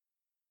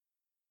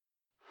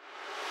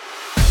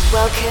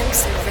Welcome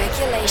to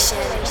Regulation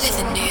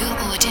with a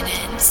New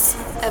Ordinance.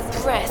 A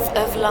breath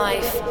of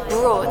life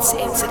brought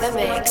into the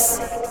mix.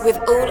 With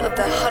all of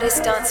the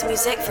hottest dance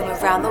music from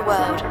around the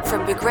world,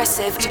 from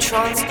progressive to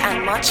trance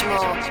and much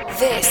more.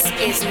 This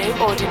is New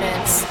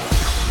Ordinance.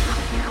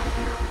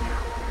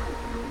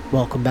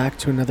 Welcome back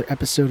to another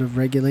episode of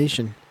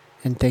Regulation,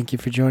 and thank you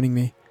for joining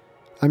me.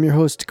 I'm your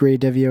host, Gray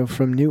Devio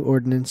from New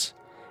Ordinance,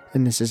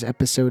 and this is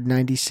episode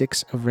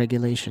 96 of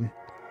Regulation.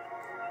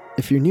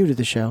 If you're new to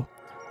the show,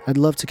 I'd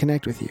love to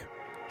connect with you,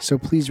 so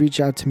please reach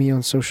out to me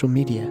on social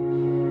media,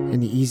 and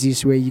the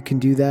easiest way you can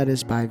do that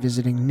is by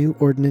visiting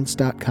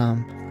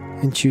newordinance.com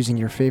and choosing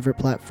your favorite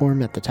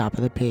platform at the top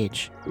of the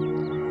page.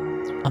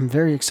 I'm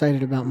very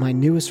excited about my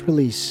newest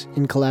release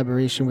in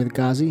collaboration with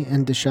Ghazi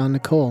and Deshaun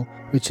Nicole,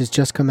 which has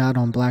just come out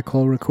on Black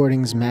Hole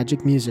Recordings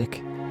Magic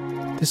Music.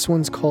 This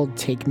one's called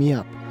Take Me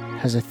Up,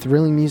 has a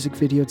thrilling music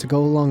video to go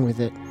along with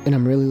it, and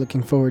I'm really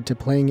looking forward to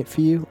playing it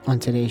for you on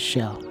today's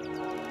show.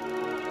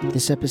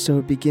 This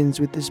episode begins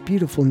with this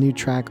beautiful new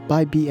track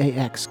by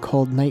BAX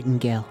called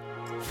Nightingale,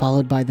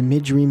 followed by the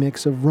Midge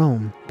remix of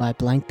Rome by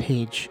Blank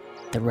Page,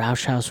 the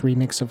Roush House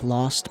remix of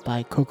Lost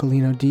by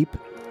Cocolino Deep,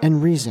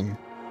 and Reason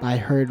by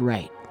Heard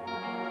Right.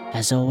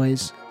 As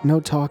always, no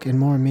talk and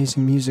more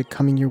amazing music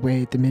coming your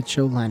way at the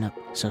mid-show lineup,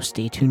 so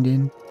stay tuned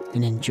in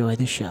and enjoy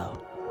the show.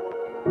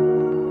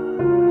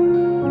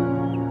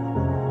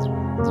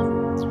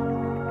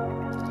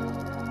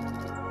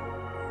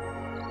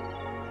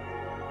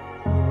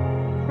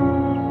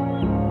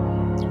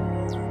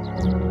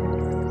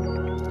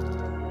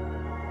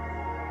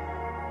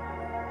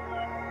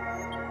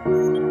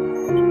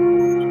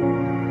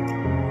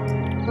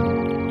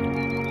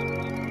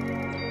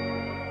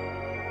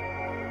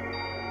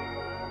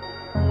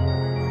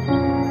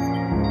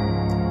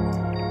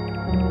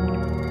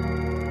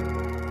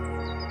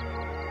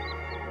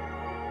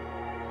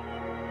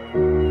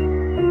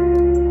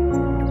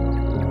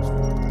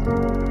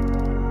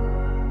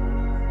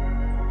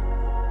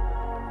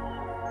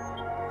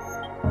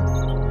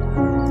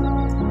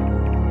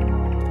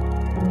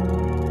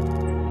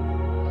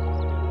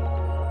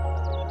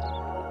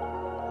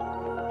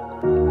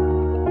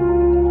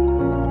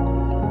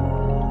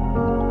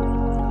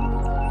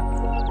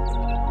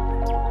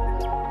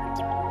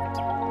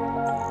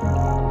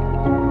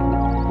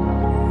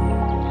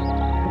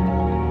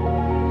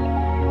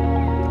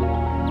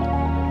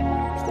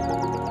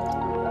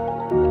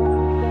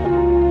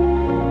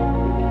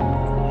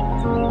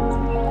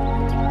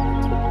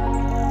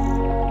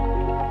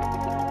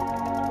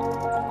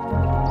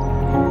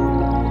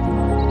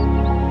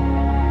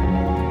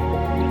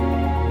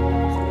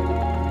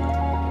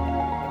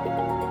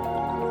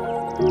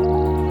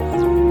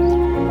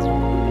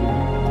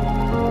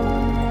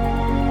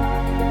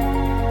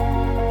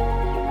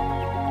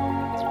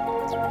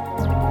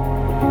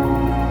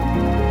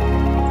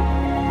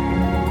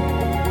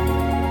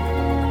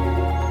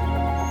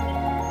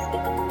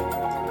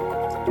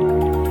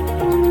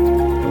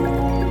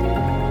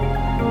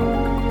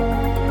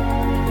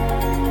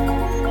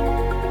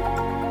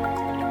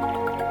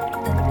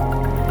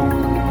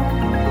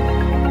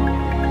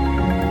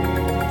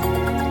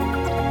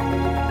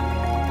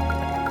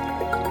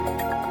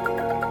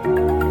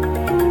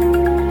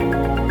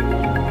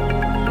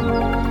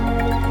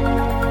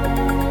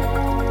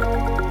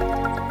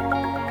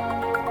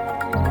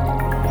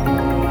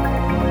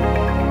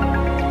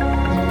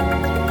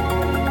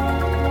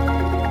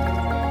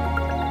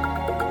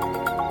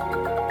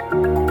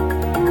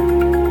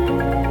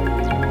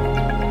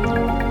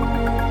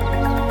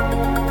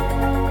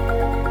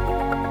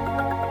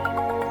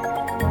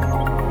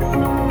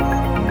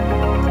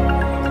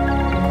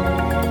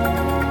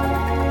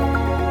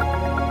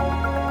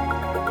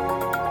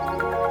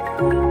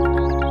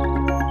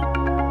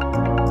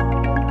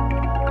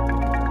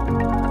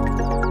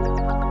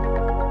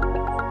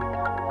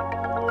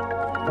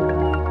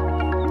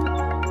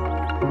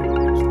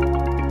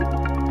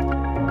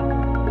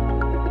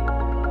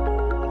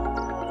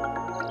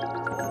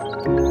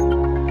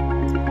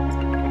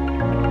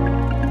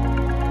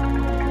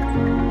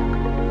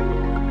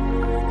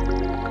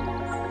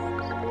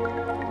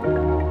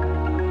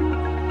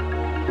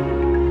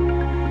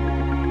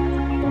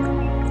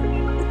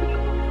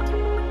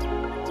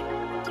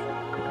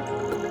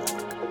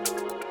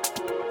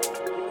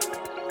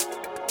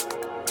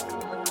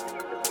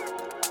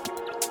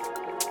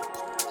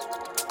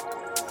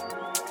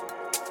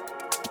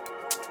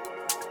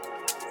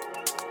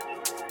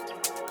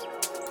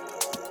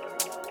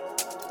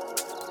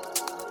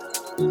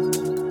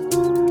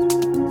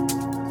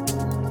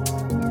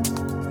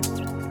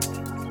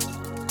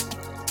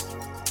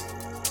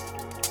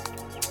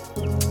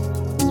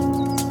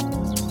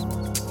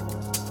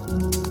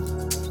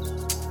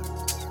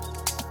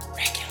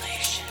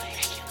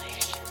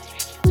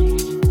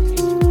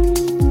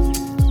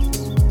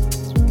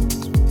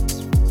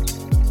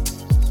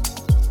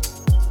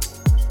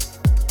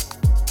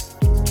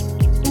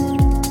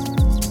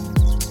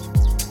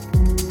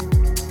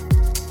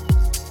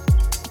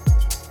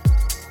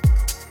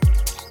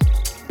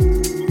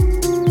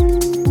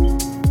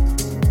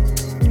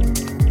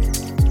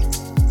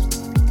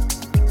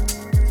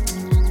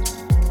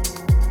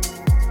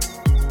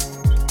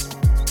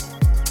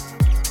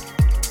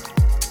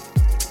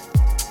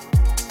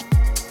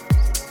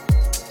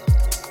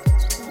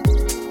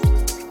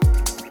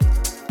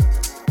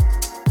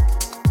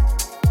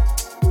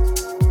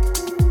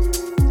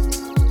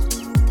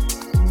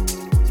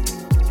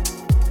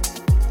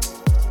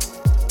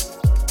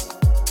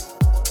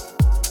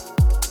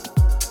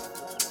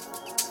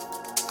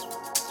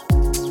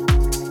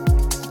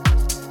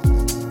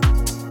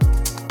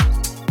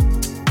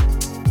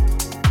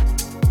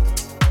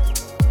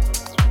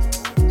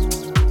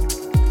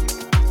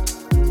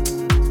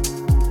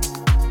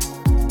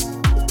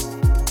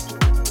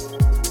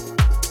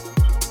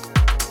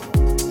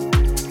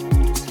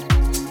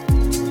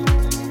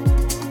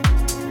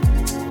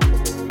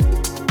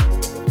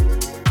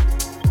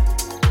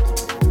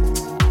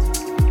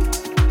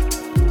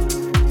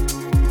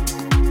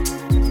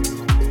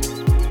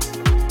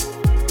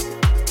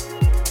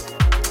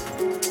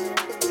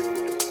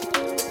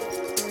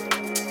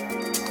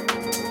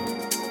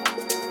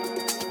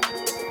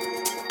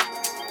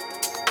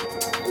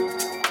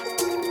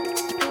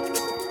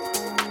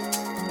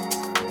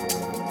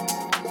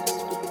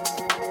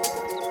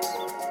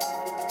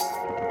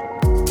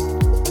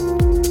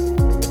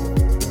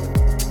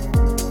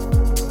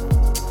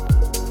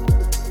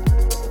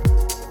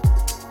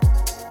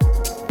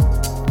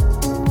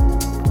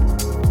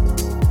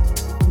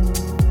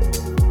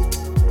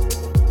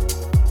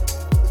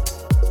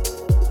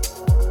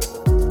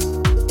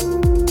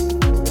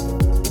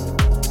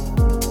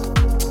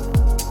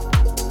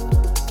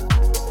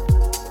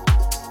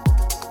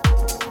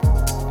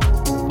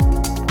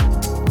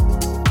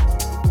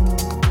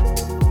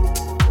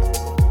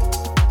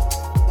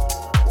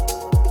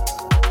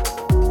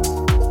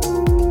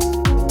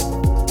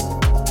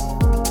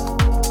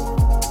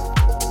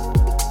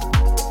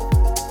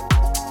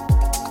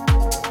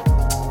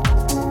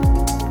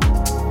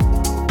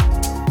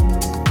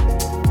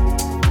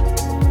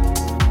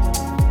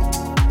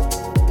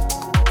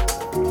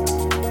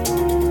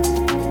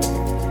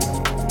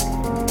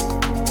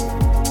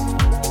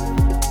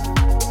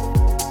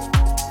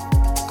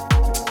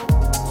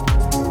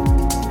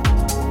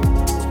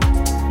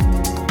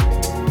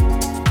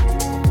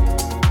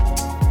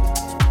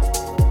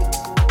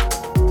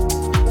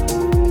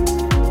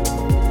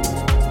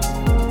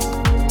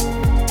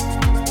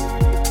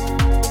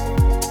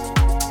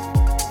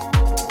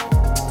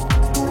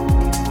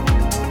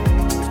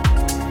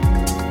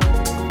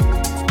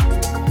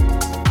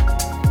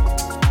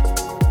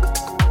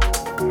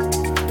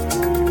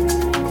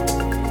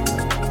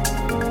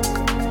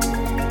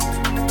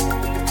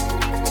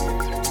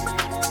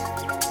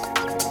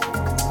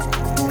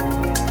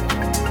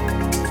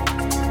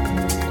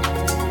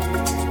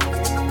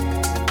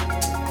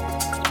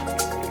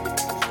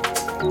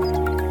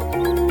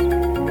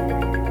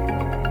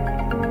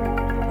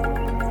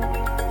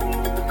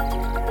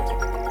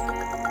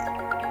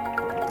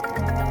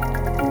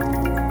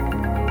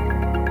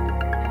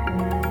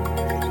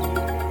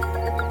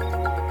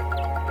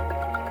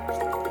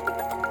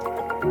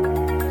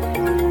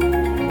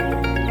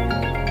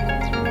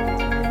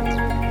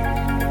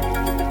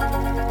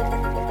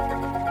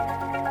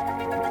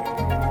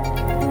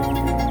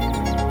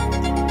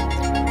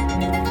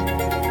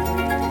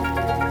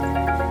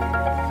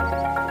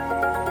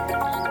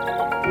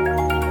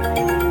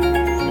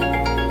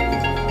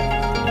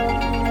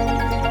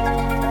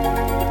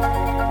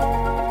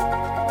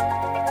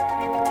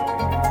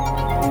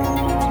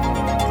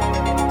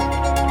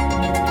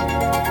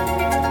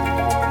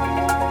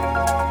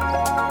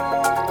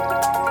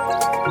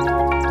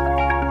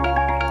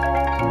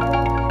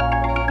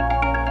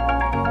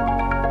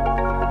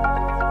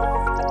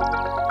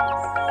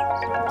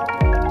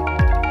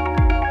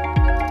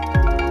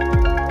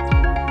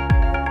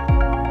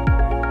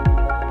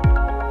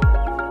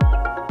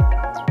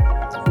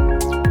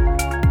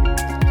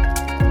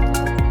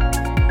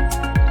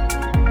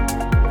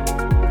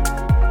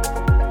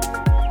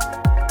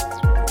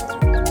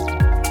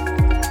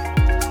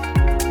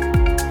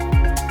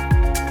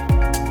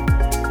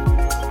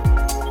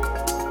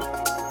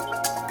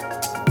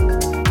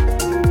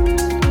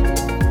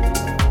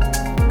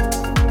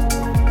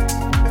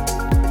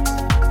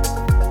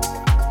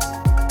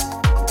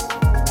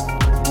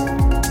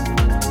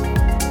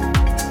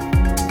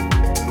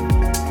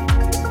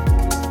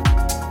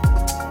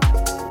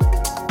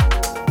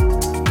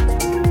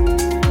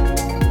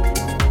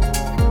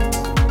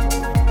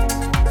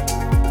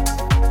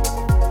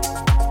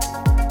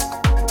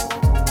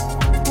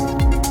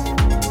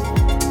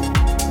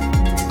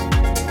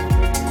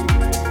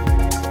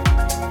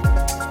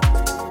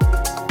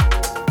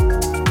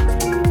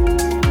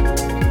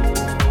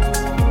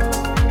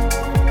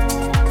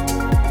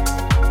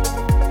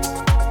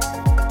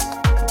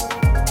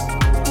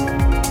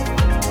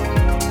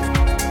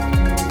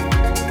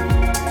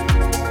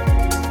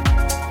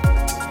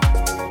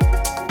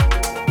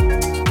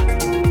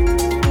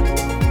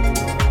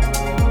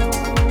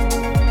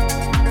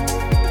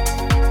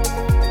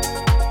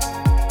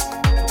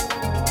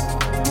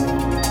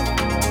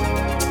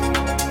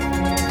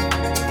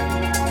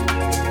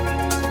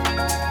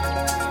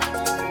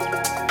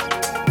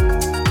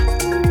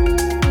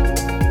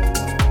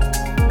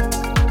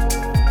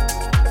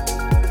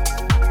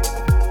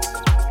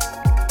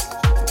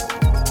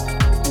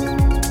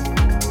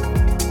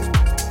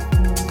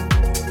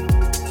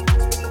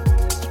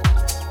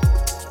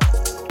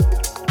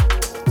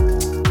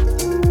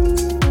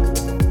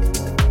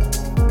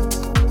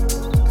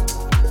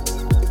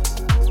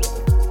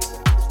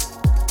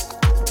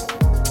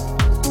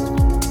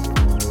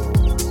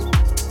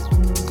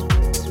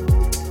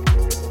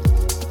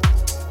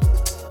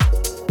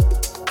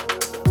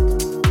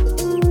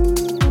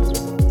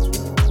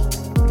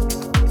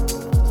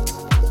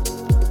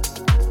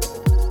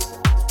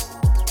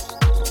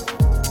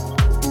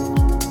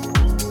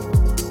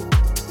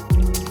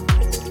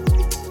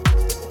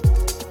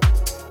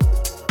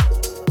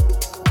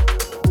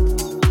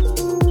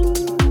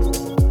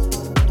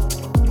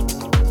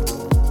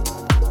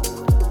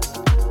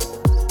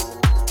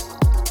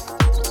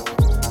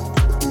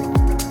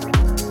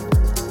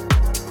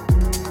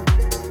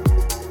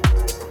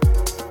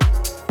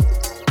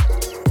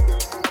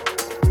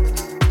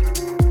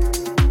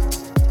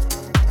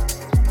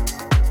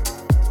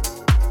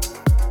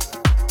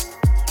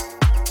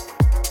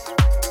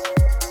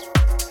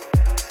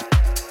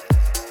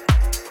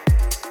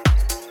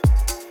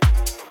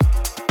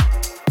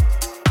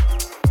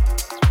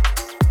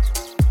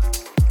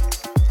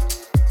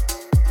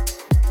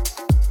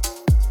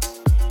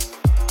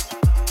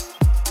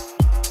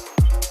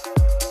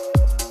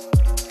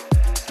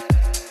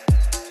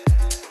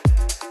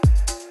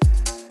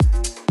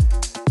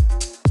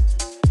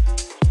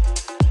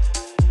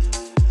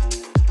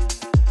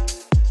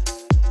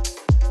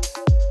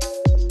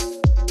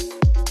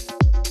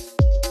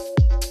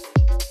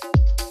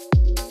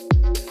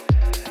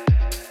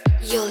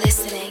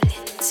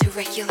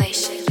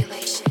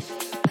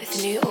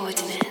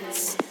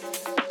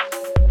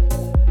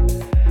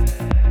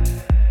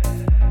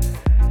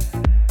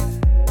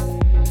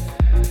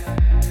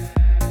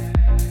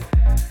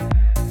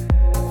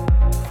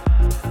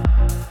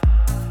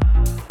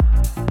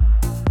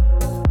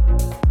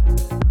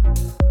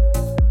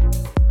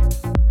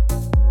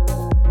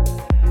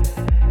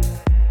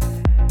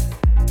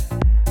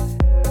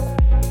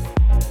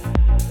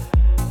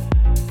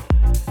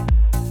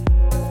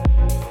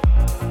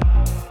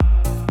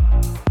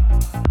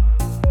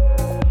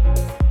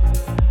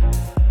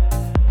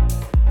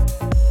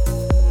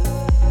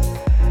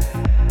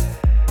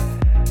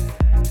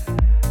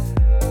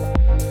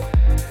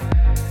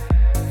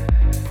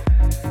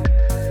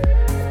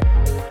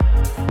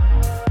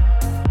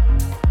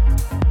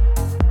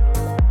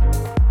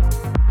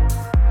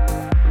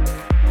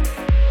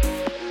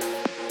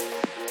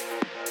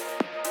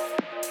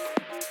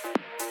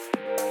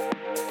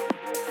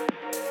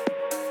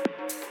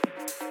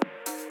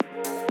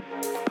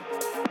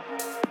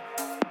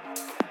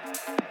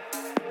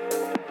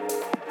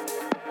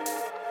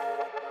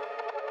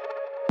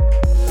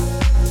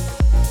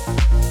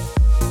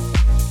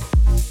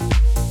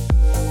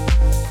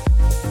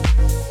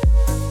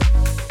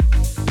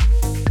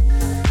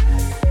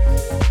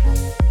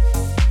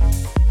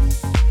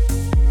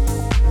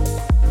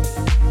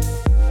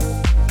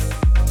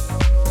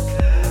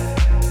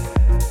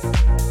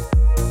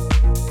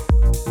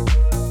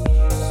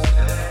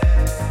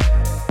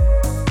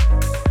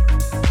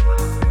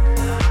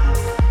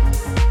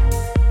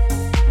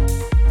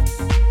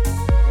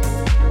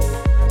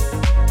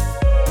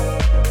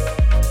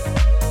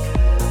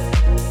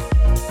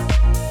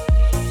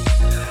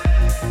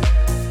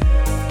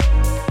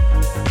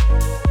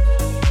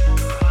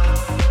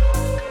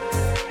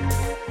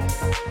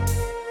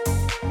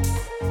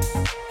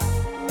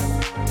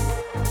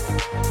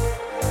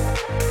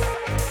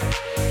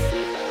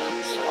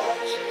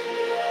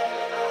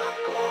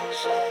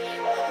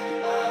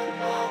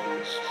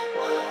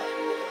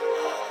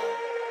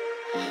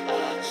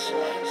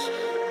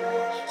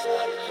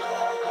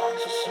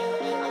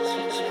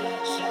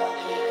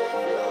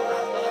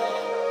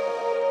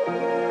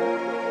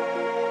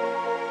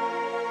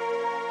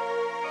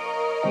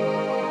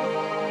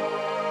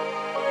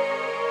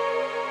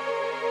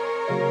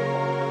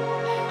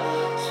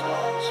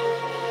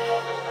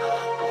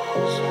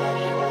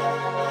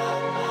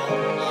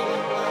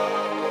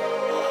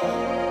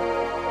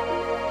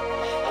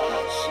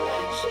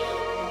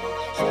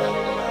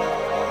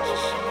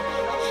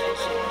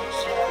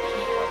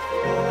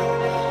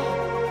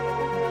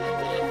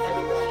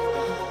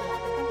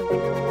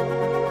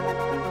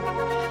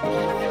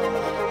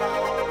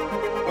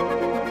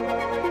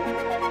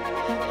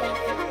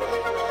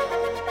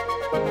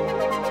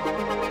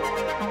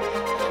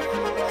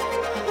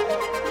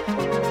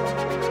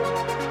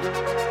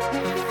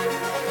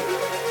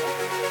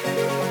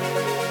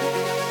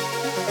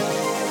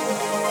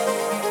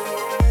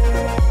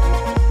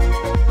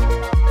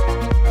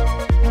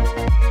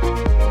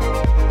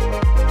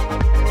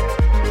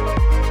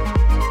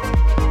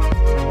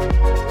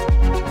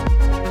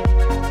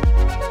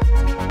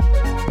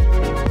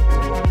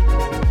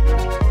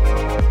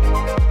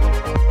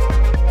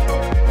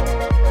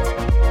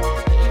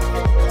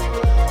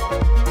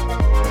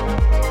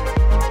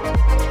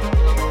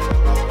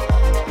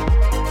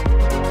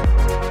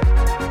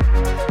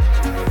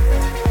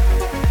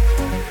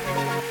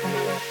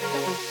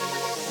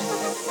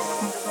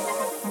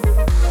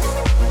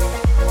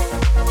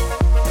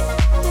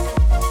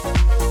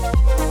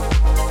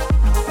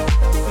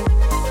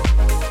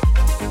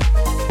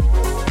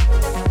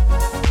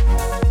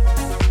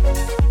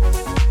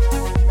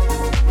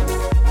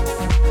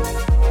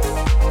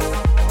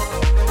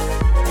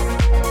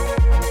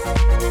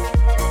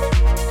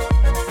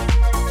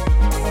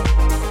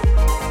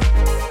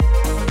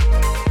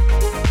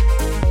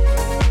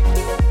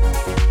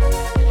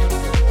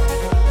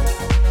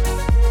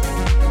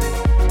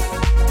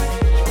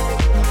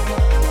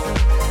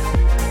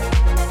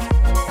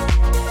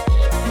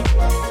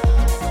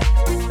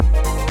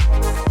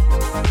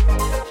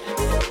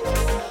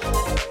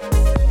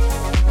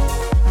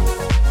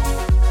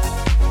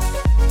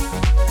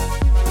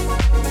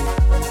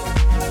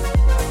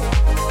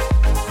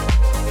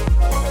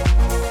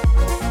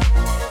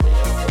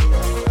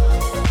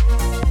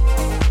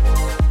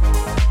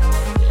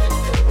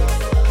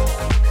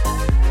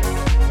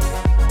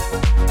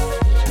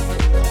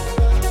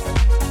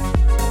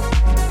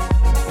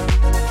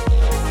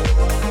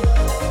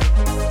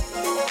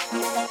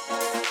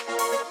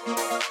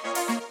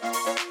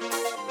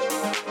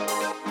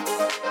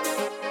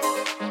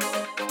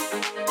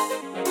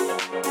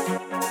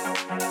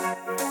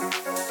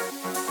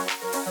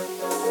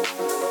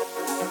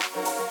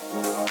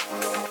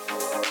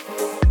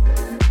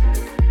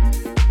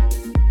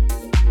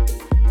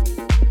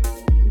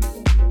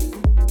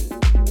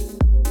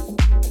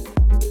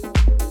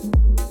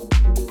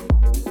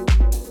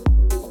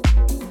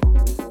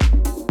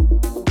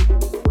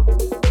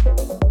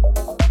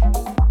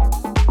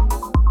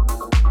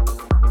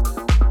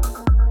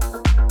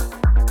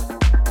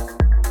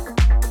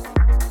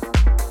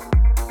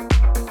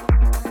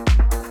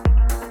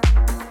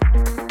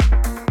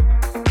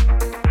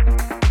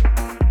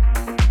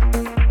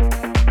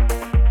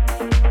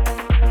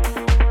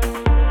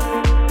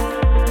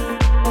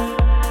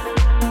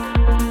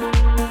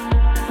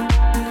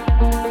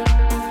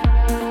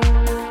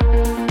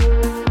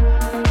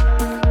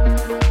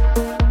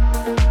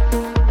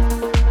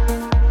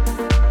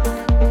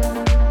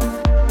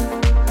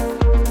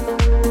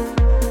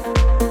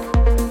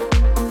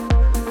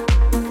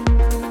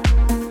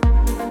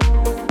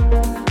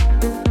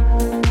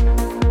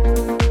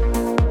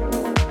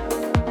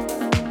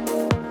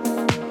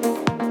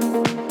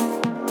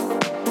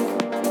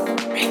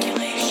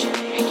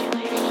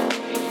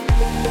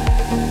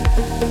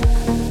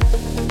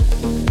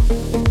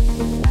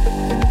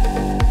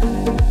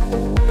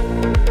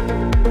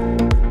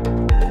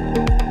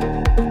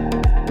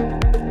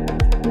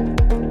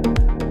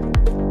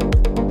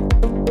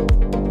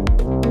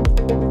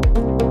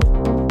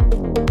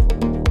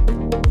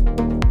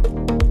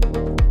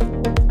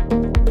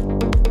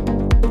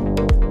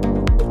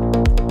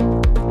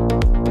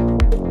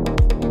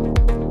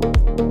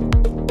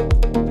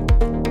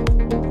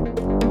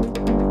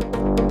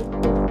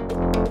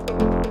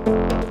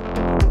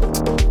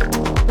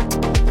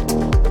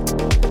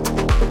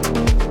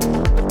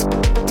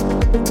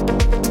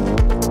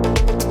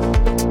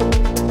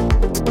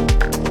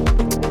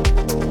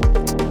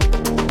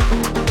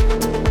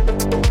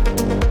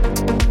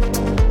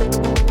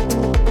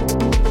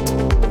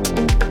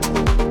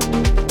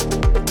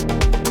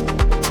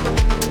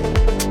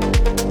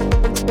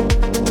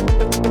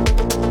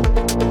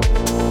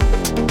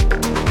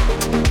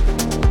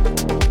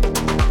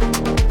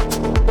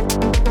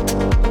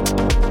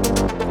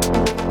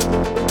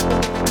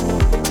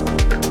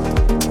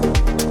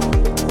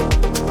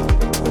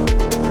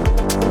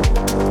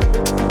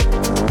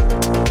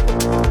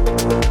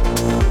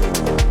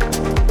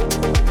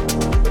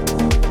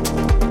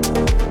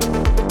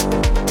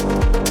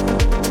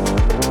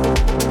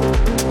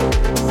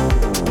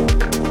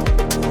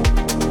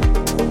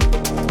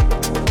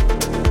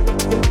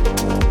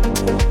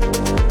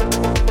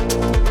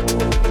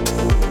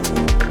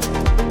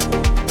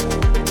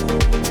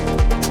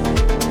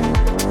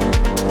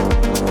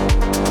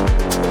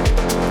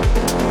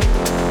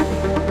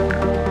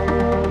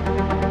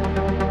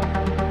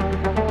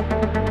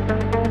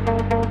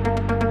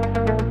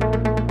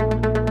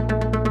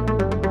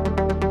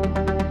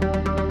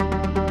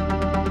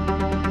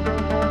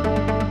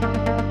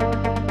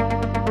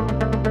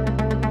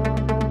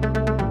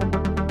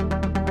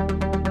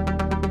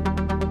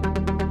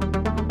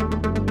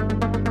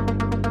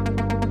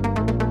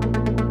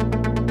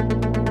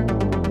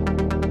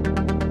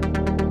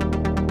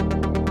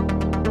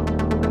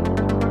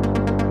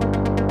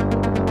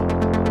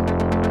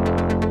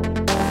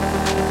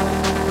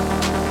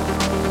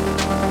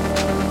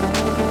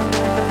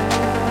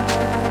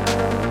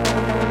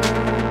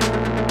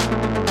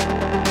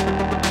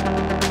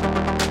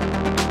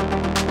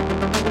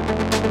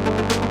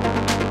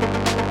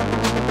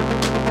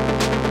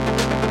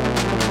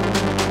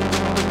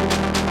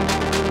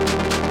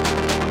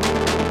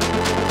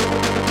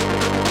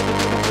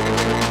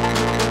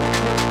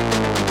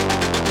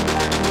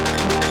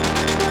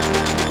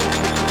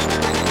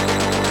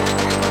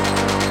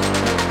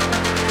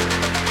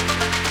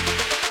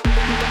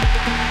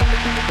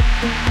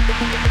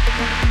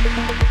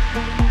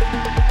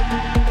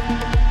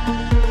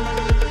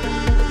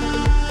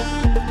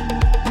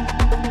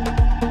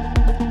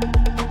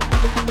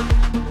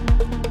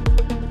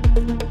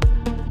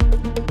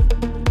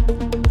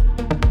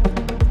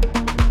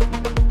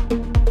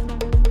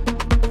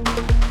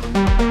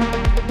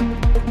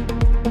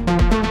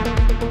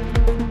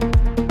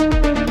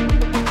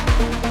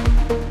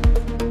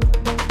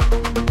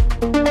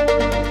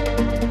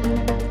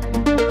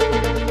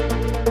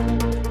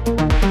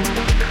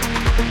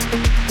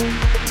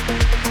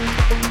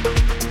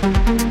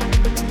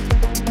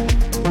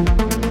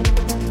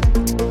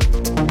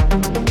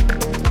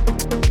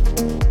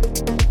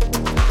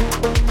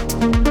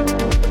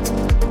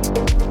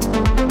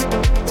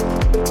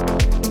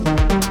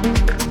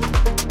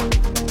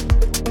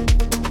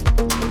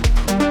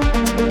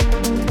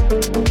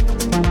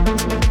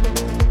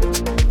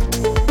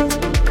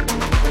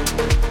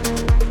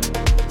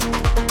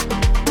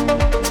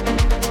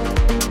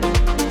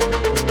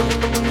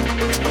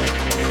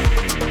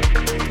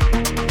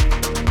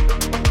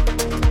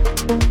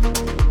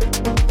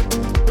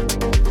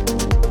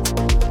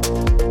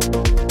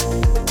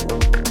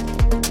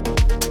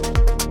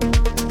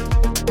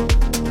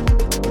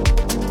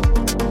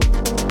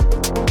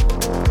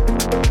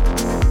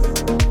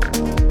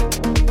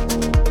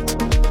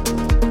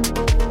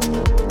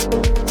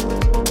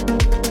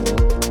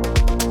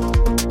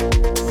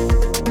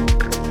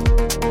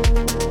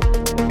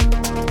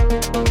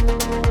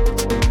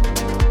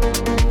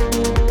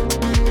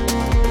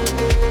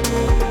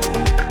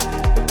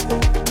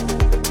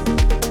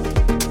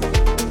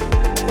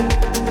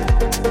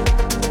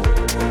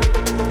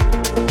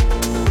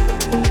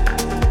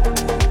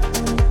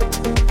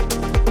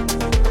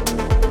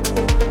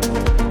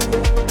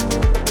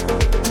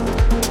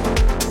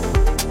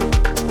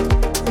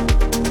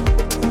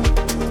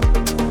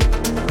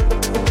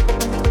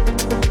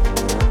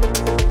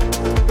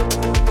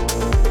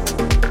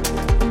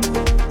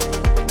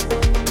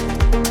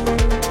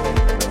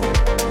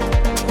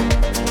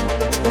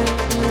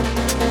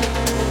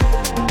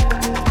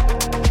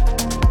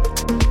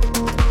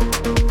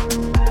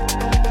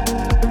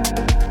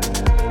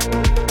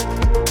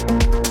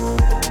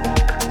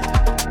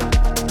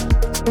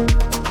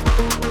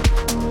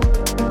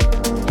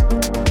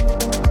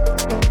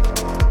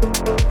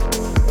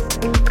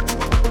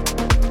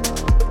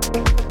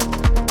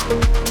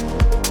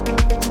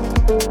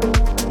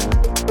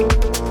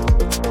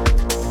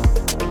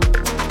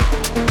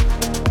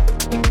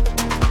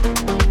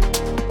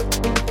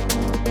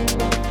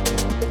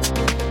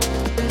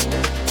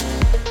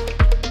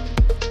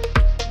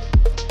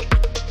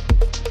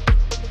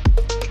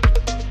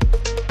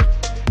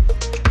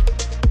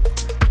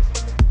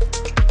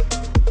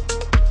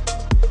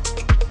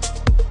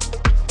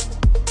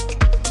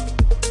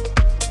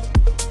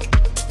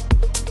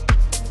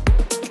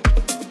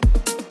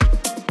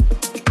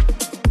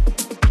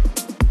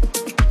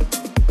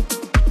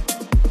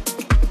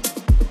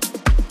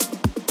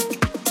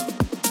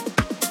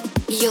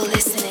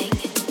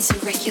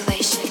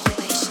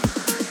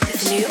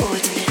 New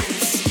Ordinance.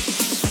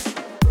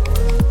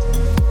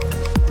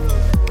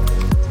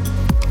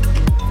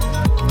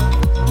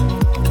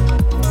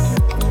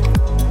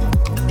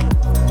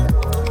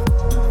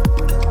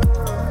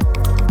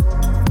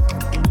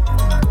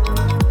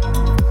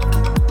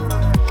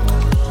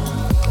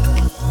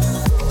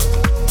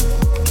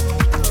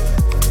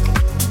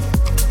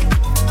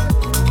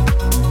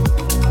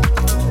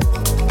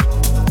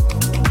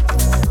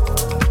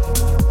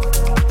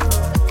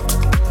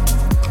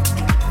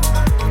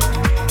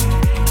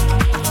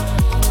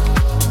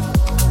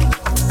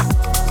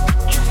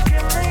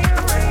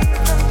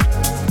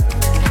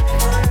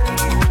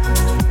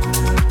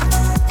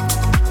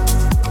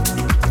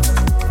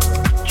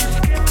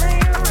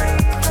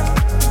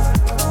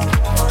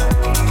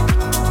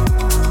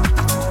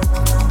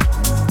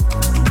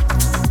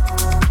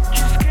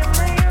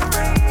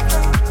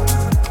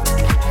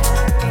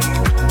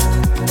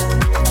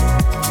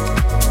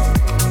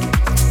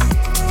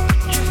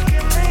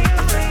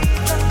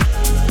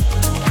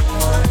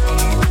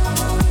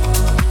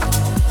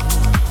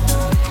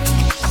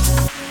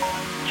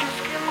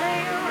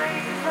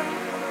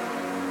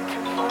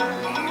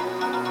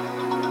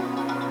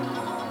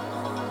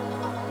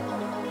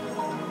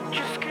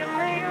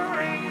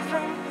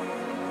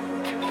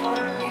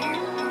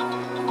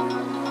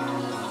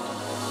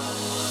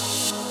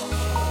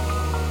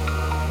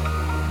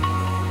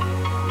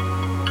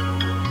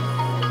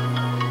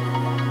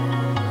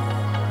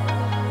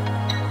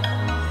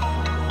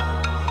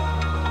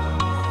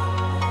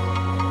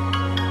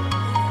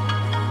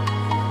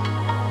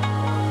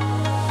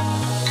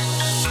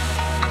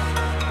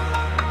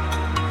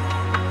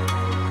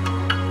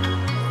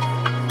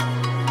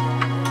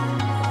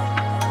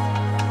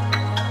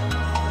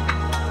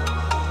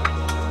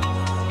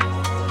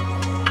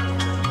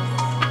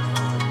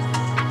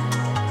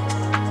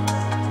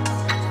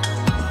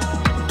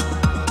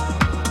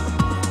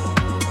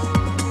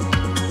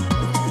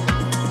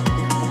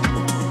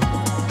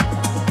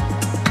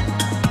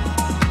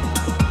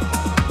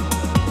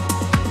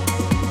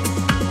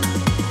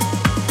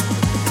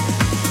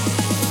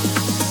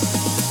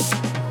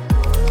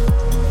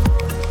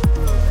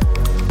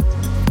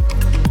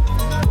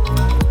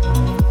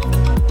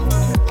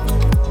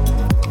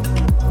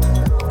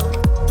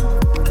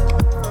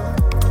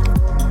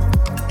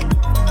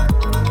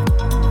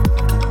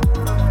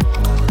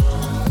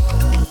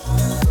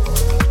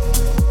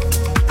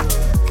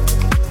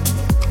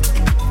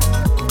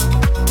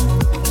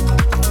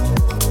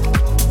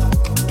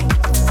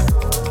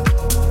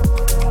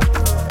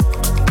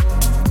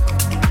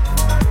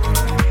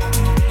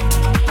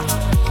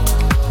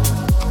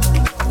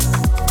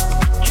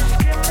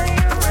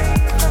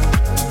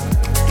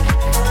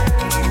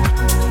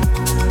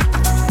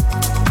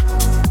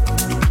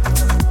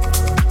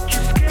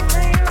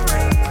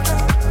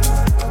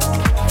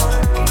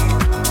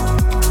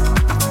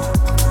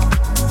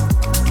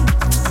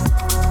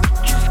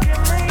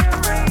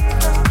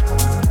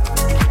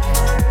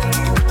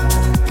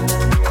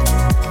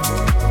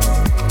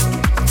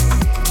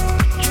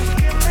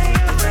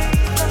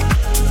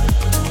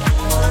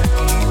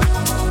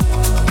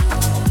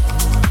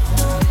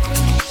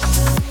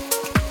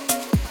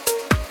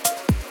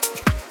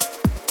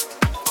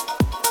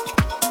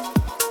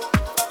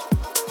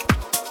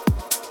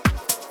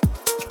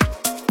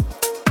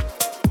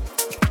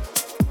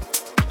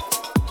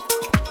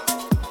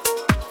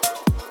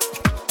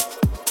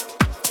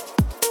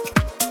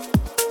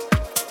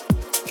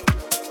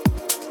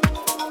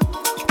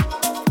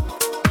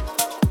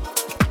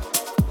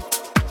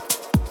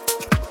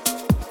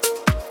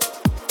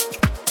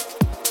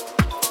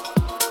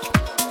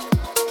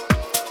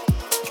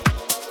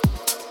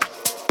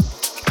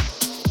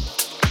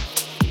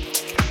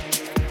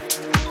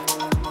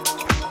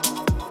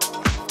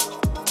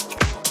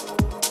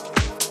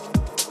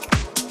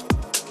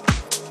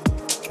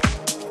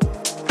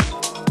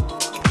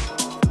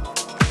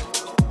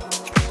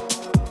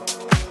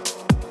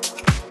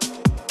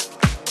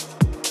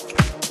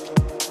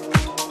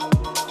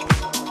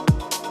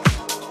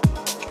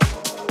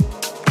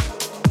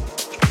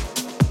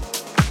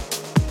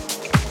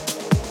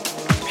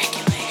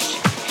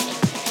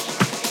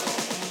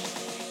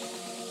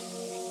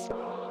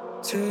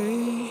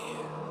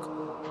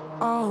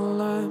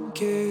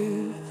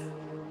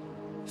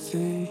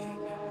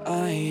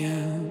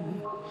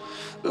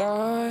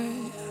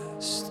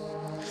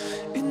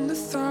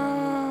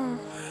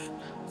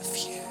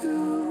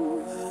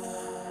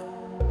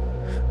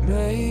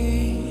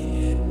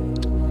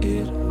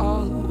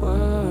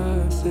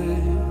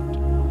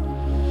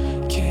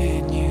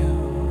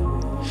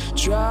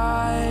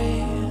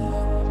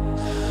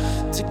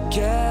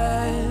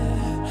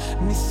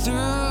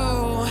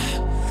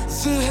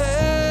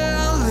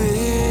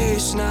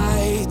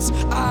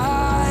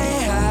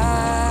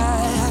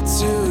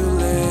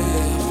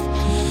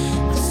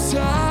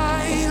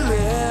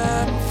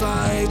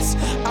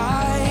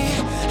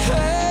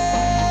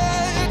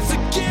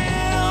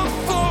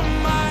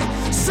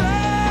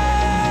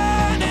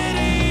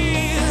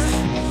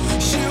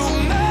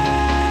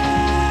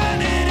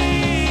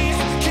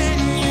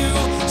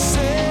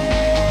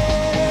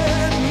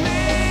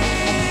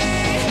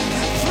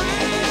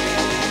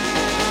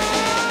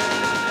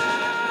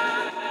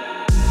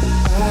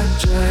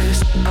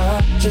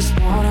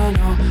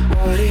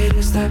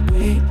 that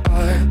we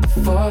are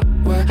before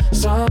we're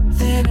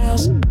something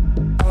else.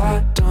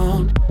 I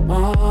don't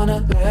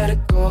wanna let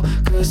it go,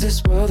 'cause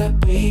this world that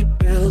we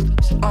built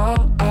is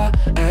all I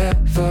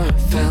ever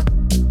felt.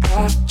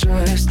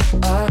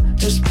 I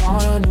just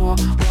wanna know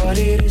what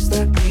it is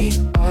that we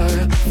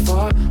are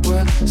before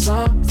we're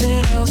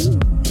something else.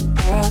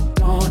 I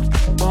don't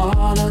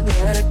wanna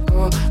let it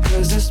go,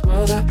 'cause this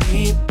world that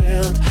we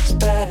built is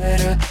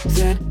better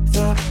than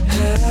the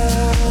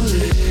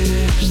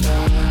hellish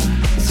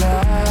thoughts I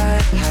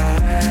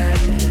had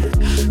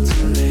to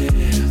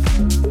live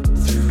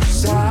through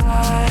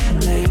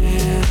silent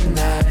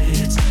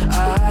nights.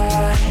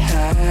 I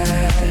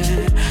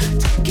had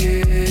to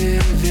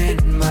give in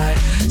my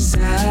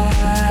sanity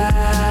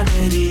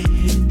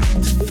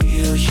to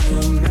feel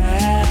humanity.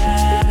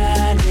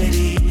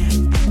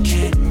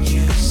 Can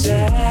you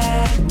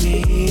set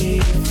me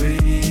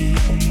free?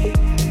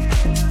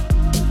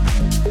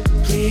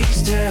 Please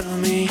tell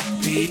me,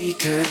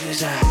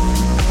 because I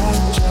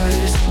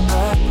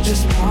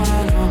just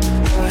wanna know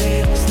what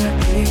it is that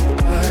we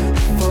are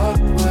before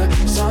we're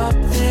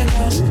something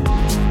else.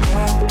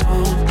 I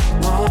don't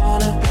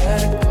wanna let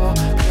it go,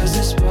 'cause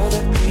this world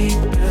that we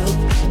built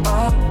is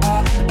all I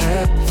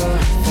ever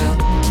felt.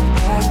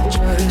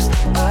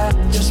 I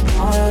just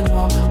wanna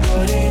know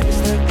what it is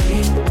that we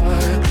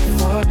are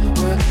before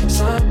we're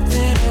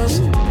something else.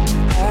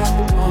 I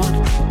don't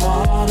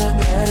wanna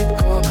let it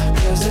go,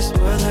 'cause this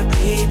world that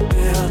we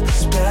built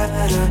is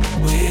better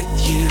with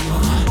you.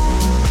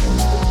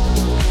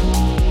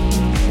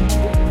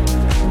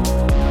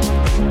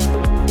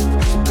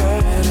 It's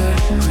better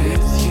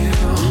with you.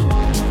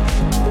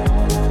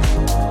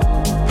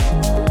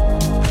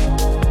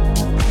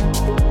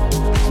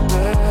 It's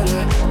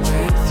better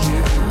with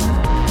you.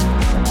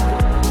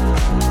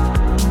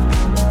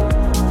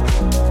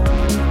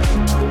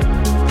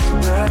 It's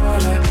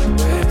better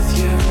with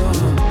you.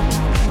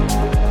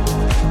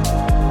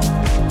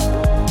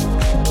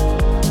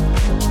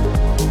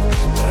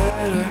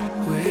 Better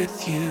with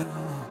you.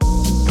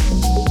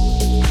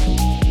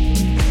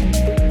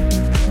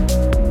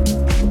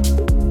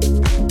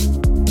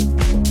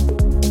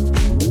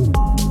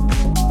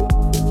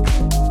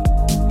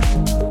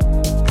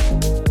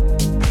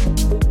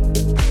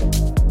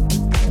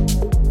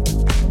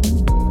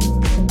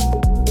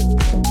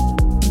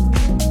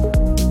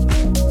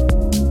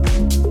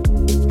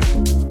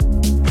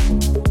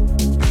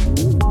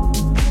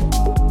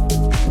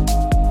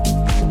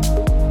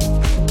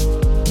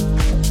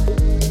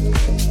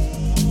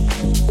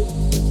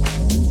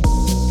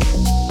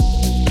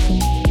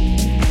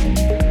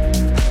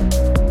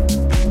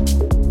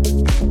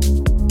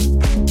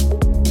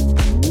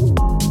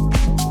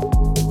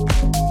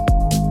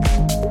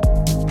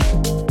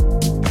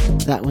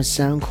 That was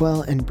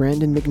Soundquell and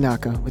Brandon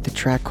McNaka with a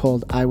track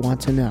called I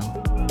Want to Know.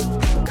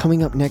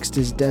 Coming up next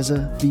is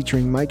Deza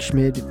featuring Mike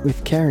Schmid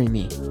with Carry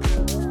Me.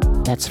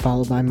 That's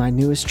followed by my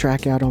newest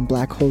track out on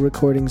Black Hole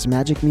Recordings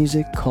Magic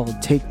Music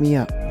called Take Me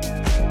Up.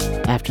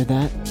 After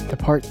that, the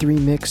part 3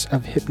 mix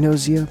of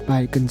Hypnosia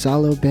by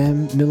Gonzalo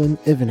Bam Milan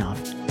Ivanov,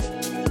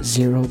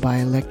 Zero by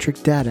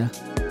Electric Data,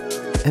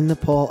 and the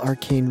Paul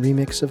Arcane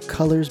remix of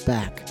Colors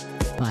Back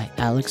by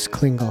Alex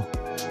Klingel.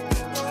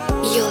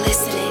 You're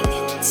listening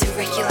to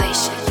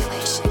Regulation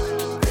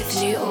with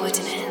New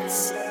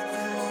Ordinance.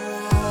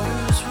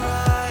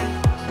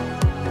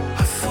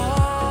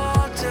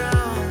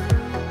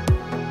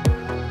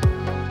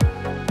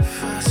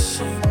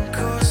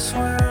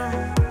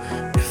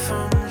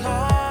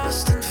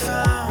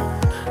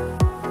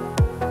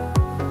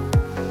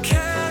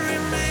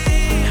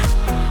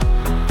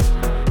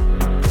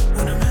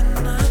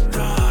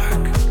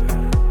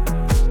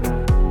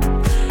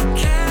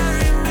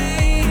 Carry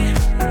me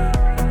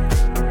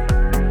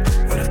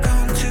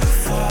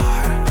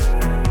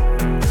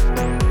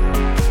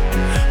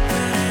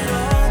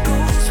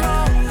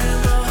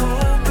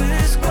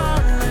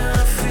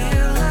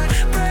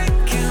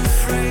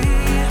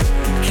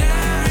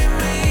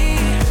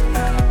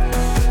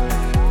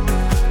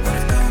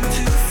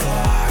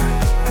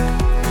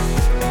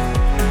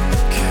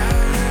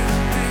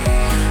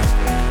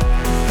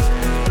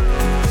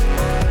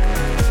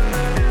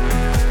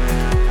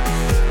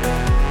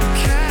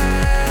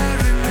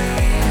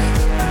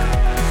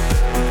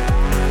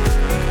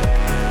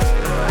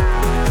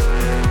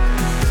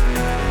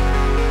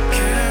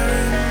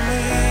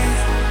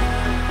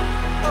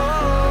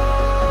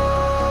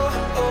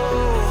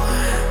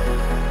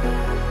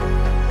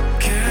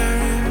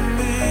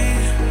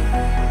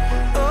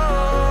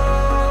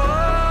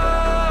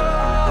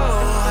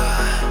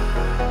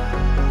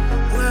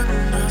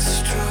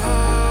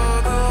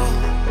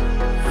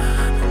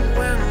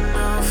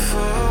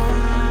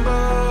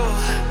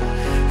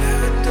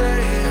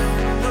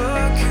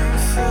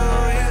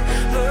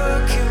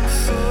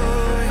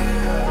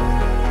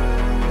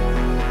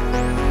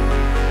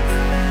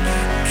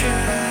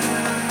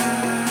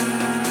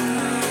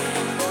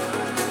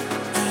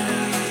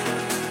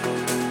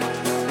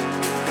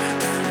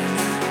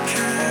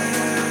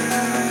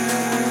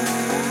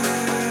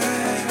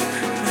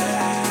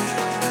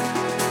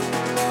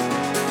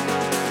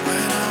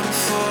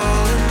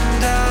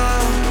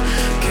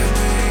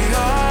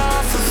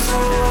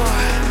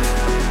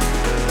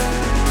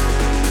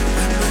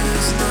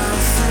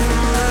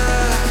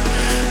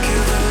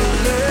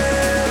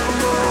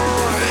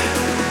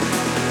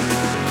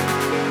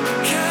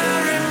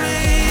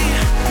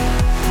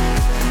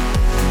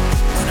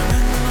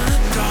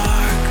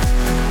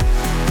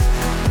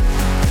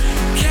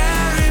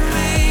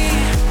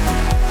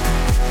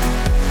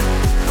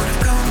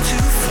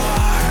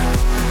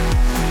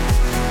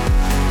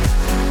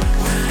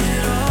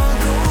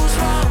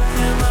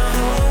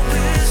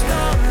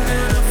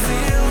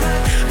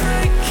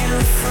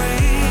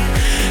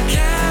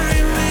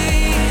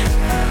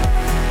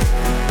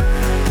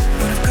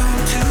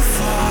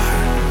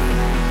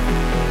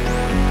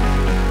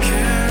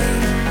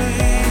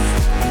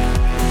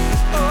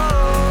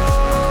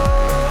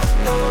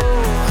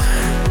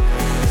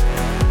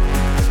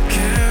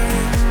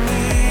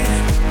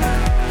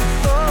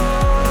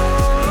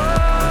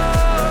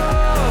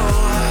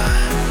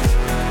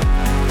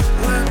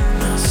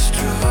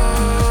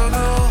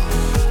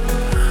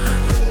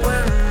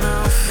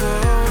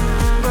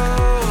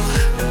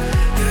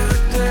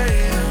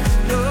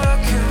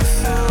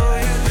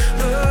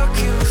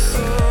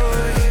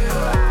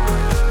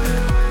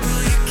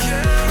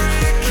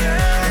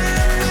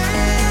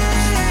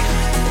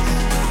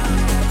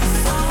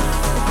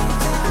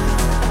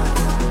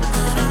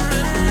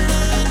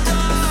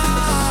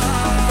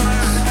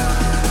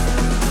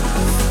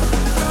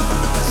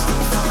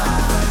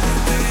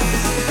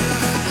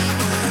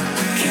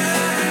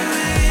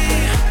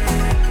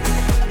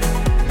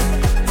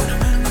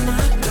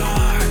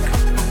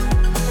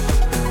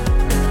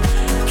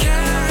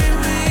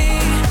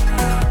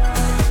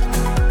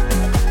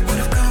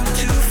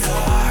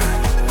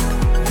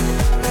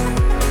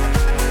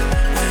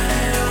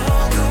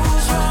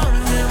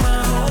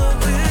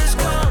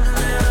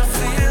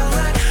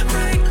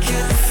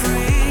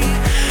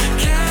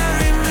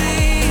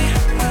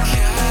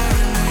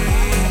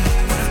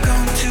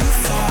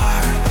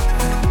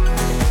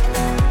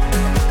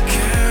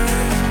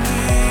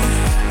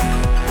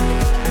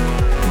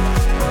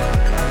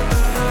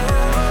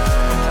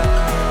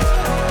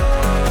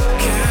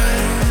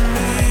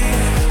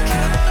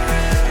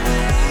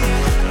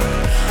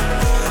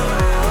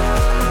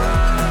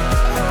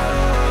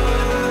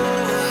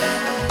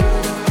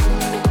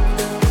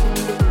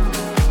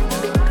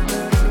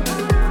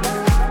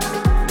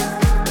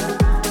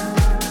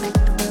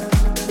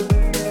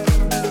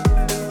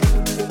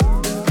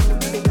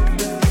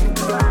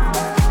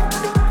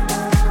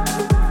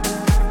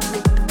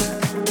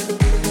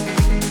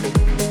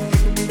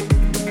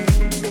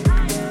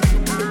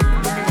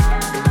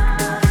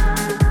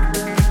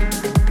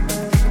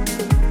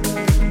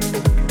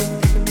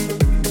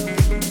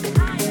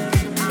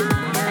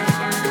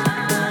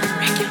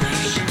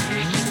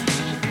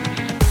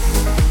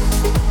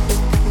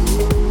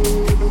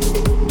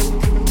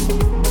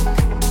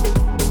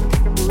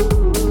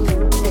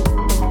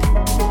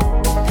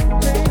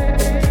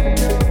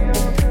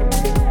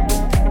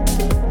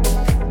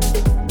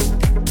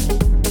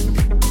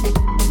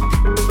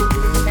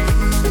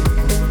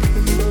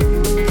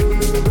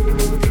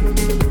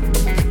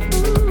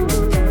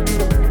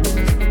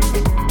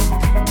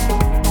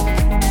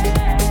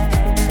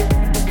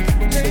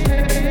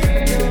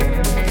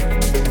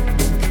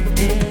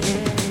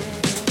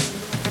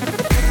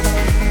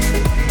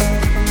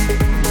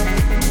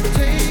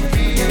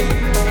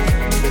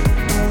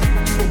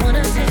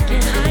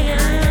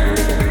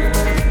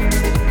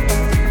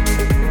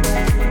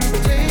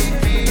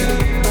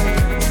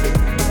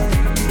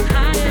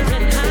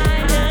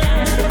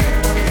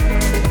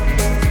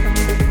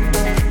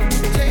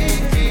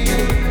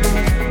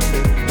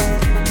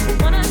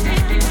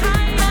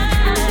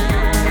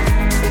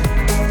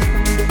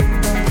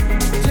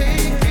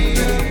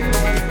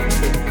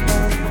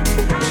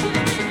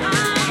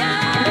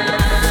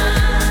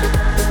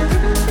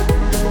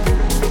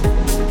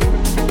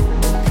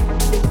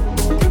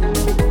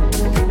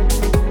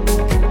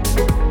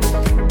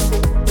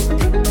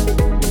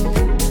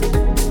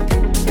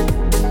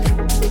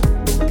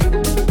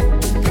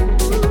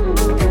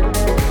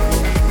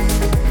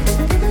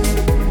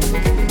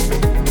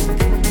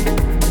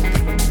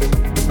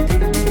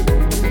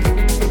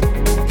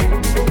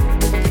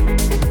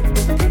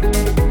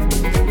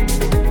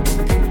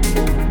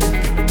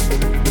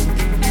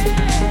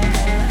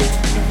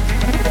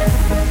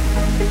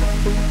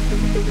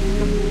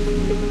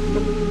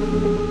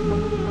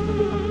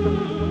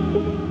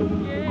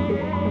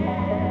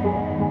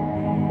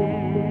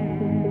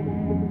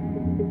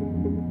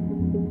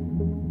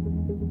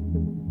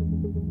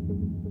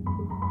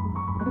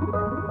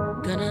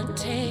gonna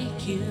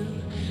take you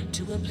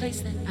to a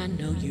place that I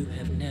know you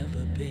have never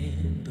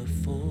been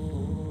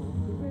before.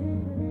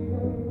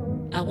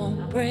 I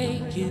won't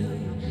break you,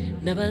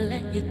 never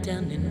let you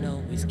down, and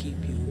always keep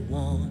you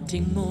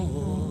wanting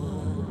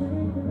more.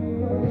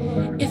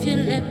 If you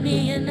let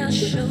me in, I'll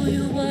show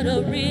you what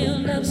a real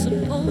love's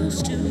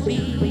supposed to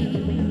be.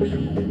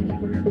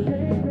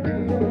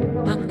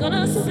 I'm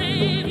gonna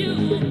save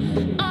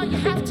you. All you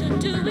have to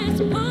do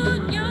is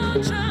put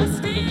your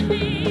trust in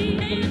me.